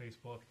community on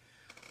Facebook.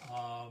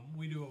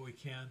 We do what we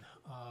can.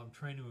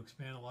 Trying to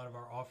expand a lot of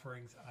our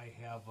offerings. I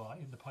have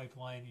in the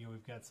pipeline,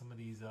 we've got some of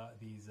these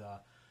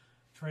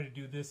try to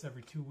do this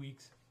every 2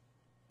 weeks.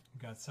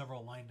 We've got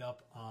several lined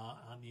up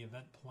on the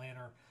event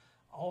planner.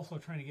 Also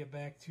trying to get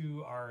back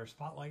to our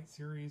Spotlight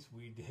series.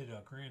 We did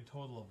a grand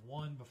total of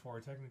 1 before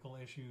technical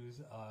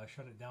issues,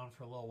 shut it down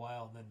for a little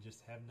while, and then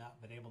just have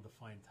not been able to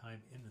find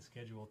time in the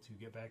schedule to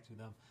get back to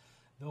them.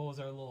 Those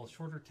are little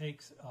shorter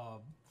takes,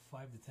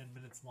 5 to 10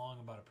 minutes long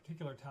about a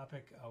particular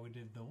topic. We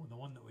did the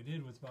one that we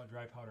did was about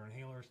dry powder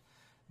inhalers.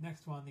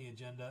 Next one on the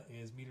agenda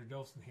is meter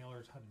dose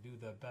inhalers, how to do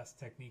the best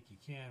technique you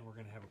can. We're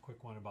going to have a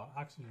quick one about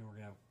oxygen. We're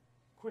going to have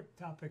quick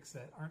topics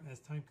that aren't as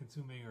time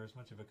consuming or as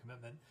much of a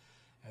commitment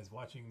as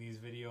watching these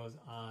videos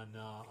on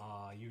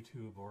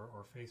YouTube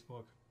or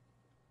Facebook.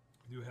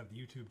 We do have the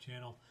YouTube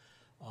channel.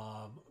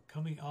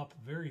 Coming up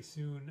very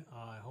soon,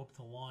 I hope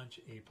to launch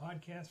a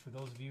podcast. For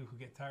those of you who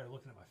get tired of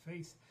looking at my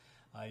face,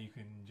 you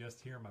can just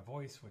hear my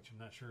voice, which I'm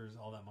not sure is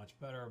all that much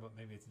better, but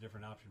maybe it's a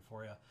different option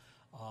for you.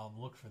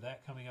 Look for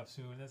that coming up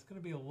soon. That's going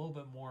to be a little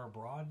bit more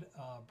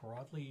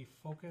broadly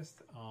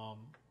focused.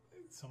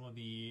 Some of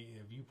the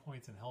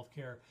viewpoints in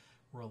healthcare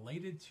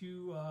related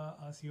to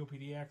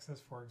COPD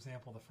access. For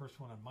example, the first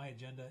one on my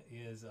agenda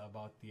is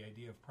about the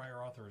idea of prior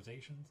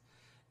authorizations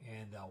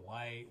and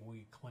why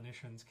we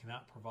clinicians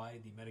cannot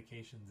provide the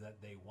medications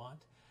that they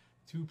want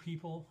to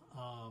people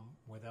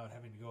without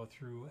having to go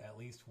through at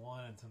least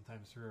 1 and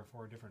sometimes 3 or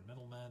 4 different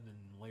middlemen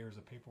and layers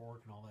of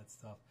paperwork and all that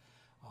stuff.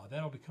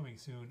 That'll be coming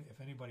soon. If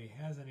anybody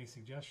has any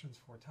suggestions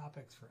for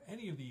topics for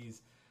any of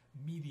these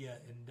media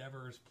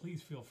endeavors,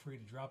 please feel free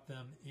to drop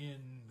them in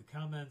the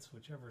comments,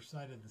 whichever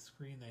side of the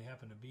screen they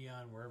happen to be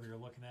on, wherever you're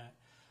looking at.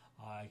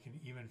 You can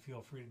even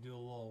feel free to do a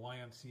little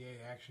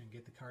YMCA action,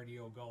 get the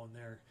cardio going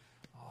there,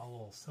 a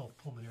little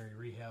self-pulmonary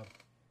rehab.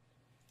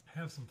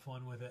 Have some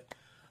fun with it.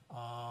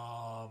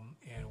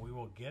 And we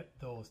will get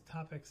those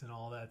topics and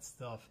all that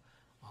stuff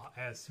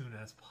as soon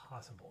as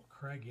possible.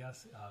 Craig,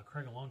 yes,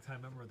 Craig, a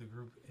longtime member of the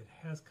group. It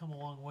has come a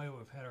long way.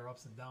 We've had our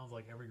ups and downs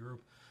like every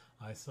group.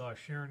 I saw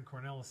Sharon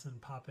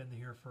Cornelison pop in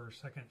here for a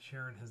second.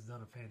 Sharon has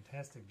done a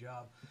fantastic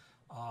job.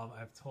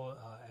 I've told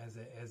as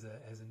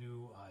a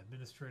new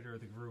administrator of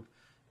the group.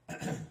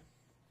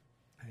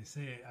 I've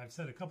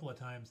said a couple of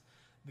times.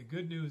 The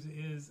good news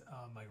is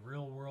my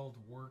real world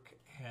work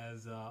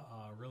has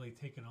really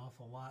taken off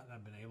a lot, and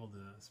I've been able to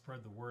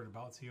spread the word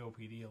about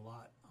COPD a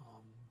lot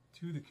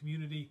to the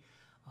community.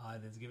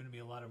 It's given me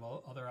a lot of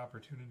other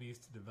opportunities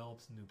to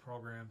develop some new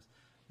programs.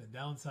 The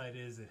downside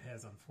is it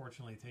has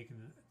unfortunately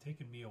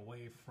taken me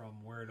away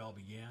from where it all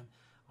began,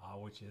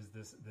 which is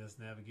this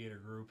Navigator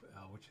group,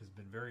 which has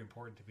been very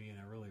important to me, and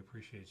I really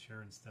appreciate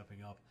Sharon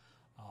stepping up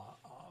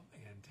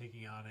and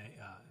taking on an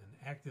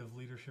active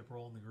leadership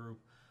role in the group.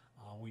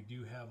 We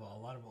do have a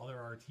lot of other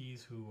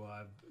RTs who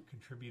have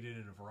contributed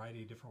in a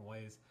variety of different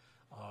ways.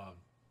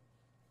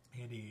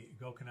 Andy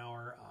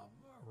Gokenauer,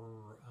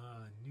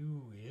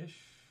 new-ish,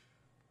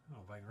 I don't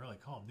know if I can really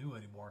call him new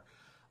anymore,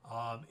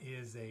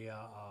 is a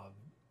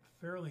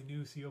fairly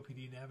new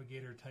COPD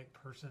navigator type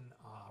person,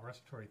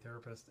 respiratory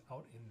therapist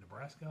out in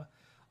Nebraska,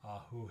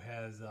 who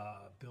has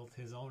built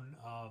his own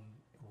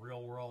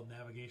real-world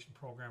navigation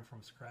program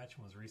from scratch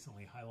and was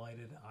recently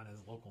highlighted on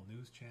his local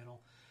news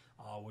channel,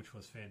 which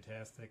was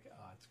fantastic.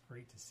 It's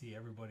great to see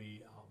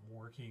everybody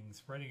working,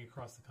 spreading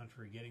across the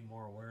country, getting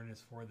more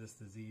awareness for this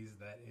disease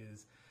that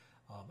is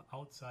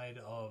outside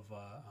of...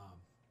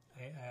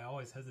 I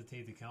always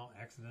hesitate to count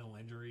accidental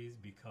injuries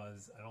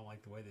because I don't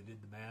like the way they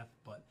did the math,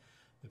 but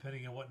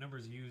depending on what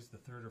numbers you use, the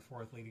third or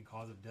fourth leading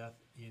cause of death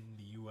in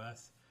the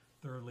U.S.,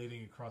 third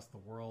leading across the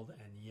world,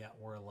 and yet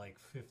we're like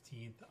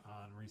 15th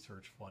on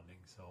research funding.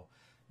 So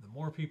the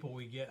more people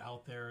we get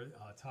out there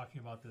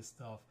talking about this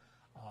stuff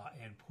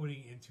and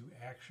putting into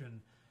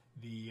action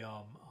the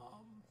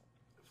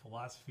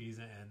philosophies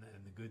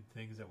and the good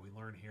things that we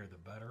learn here, the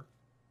better.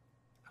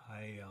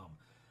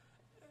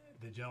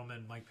 The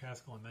gentleman, Mike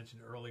Pascal, I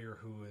mentioned earlier,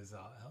 who is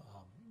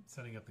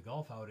setting up the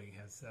golf outing,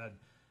 has said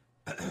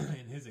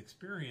in his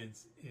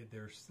experience,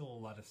 there's still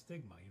a lot of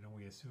stigma. You know,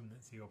 we assume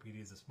that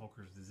COPD is a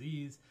smoker's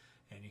disease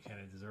and you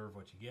kind of deserve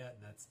what you get,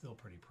 and that's still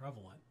pretty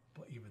prevalent.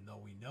 But even though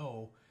we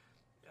know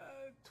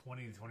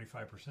 20 to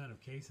 25%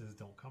 of cases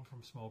don't come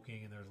from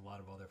smoking, and there's a lot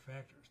of other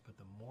factors. But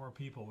the more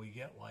people we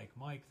get like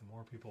Mike, the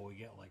more people we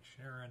get like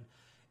Sharon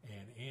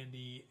and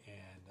Andy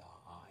and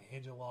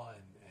Angela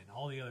and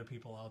all the other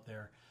people out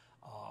there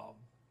on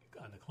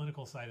the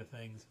clinical side of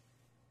things,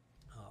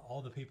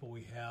 all the people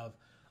we have,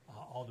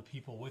 all the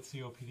people with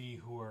COPD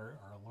who are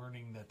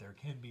learning that there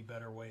can be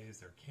better ways,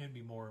 there can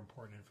be more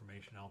important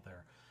information out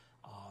there,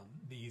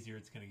 the easier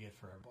it's going to get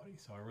for everybody.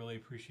 So I really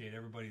appreciate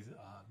everybody's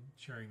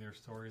sharing their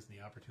stories and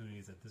the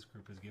opportunities that this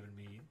group has given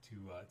me to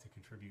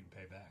contribute and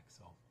pay back.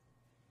 So,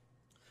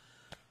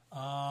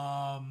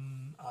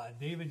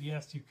 David,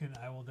 yes, you can.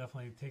 I will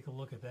definitely take a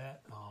look at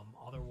that.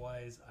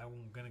 Otherwise,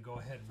 I'm going to go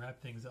ahead and wrap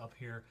things up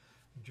here.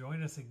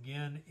 Join us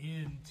again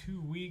in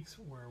 2 weeks,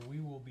 where we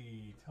will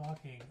be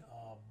talking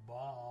about, what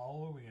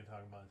are we going to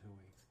talk about in 2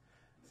 weeks?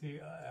 See,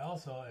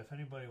 also, if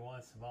anybody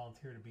wants to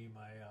volunteer to be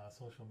my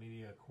social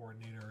media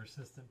coordinator or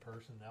assistant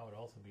person, that would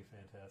also be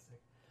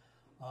fantastic.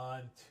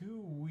 In 2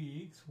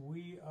 weeks,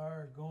 we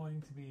are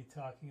going to be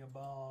talking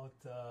about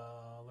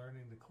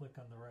learning to click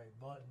on the right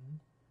button.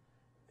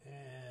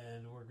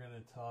 And we're going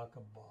to talk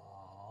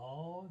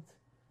about,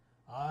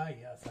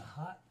 yes, a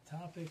hot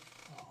topic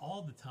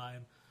all the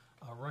time,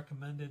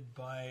 recommended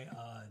by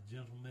a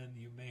gentleman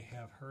you may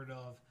have heard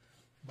of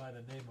by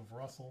the name of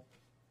Russell.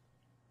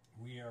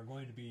 We are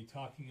going to be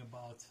talking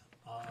about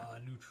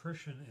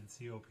nutrition and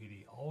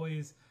COPD.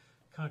 Always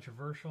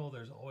controversial.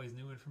 There's always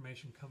new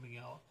information coming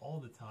out all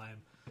the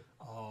time.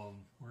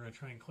 We're going to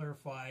try and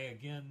clarify,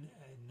 again,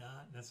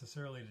 not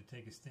necessarily to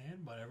take a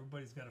stand, but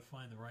everybody's got to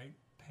find the right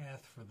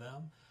path for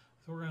them.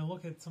 So we're going to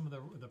look at some of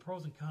the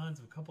pros and cons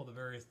of a couple of the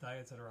various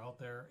diets that are out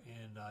there,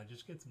 and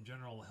just get some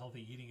general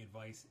healthy eating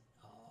advice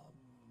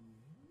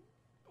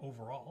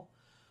overall.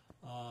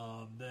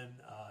 Then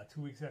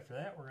 2 weeks after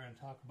that, we're going to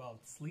talk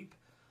about sleep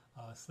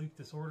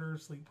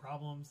disorders, sleep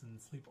problems,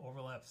 and sleep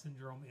overlap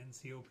syndrome in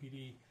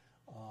COPD.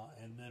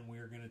 And then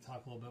we're going to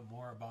talk a little bit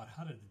more about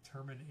how to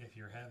determine if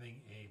you're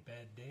having a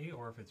bad day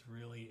or if it's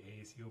really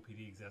a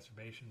COPD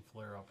exacerbation,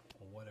 flare-up,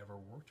 or whatever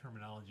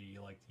terminology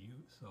you like to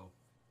use. So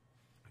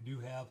I do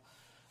have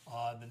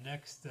the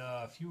next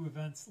few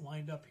events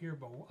lined up here,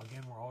 but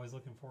again, we're always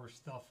looking for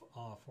stuff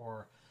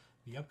for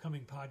the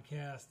upcoming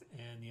podcast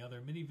and the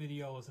other mini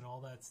videos and all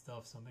that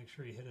stuff. So make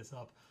sure you hit us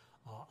up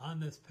on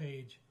this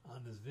page,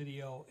 on this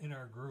video, in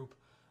our group.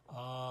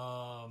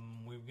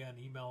 We've got an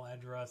email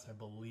address. I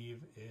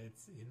believe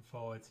it's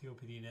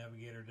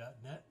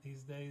info@copdnavigator.net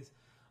these days.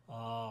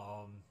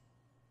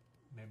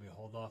 Maybe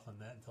hold off on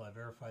that until I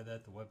verify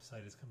that. The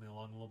website is coming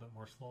along a little bit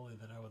more slowly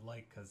than I would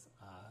like, because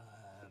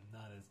I'm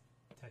not as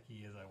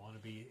techie as I want to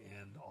be,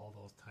 and all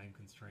those time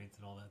constraints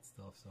and all that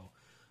stuff. So,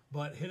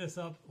 but hit us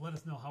up. Let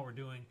us know how we're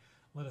doing.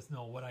 Let us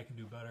know what I can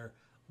do better.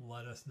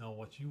 Let us know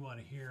what you want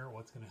to hear,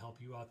 what's going to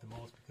help you out the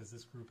most, because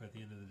this group at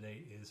the end of the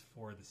day is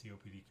for the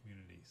COPD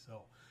community.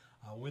 So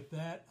with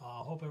that,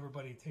 hope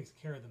everybody takes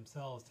care of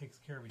themselves, takes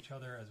care of each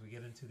other as we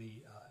get into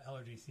the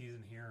allergy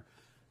season here.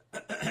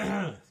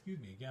 Excuse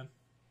me again.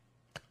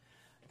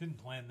 Didn't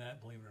plan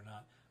that, believe it or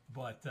not.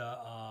 But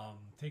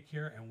take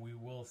care, and we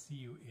will see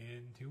you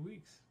in 2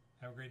 weeks.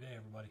 Have a great day,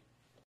 everybody.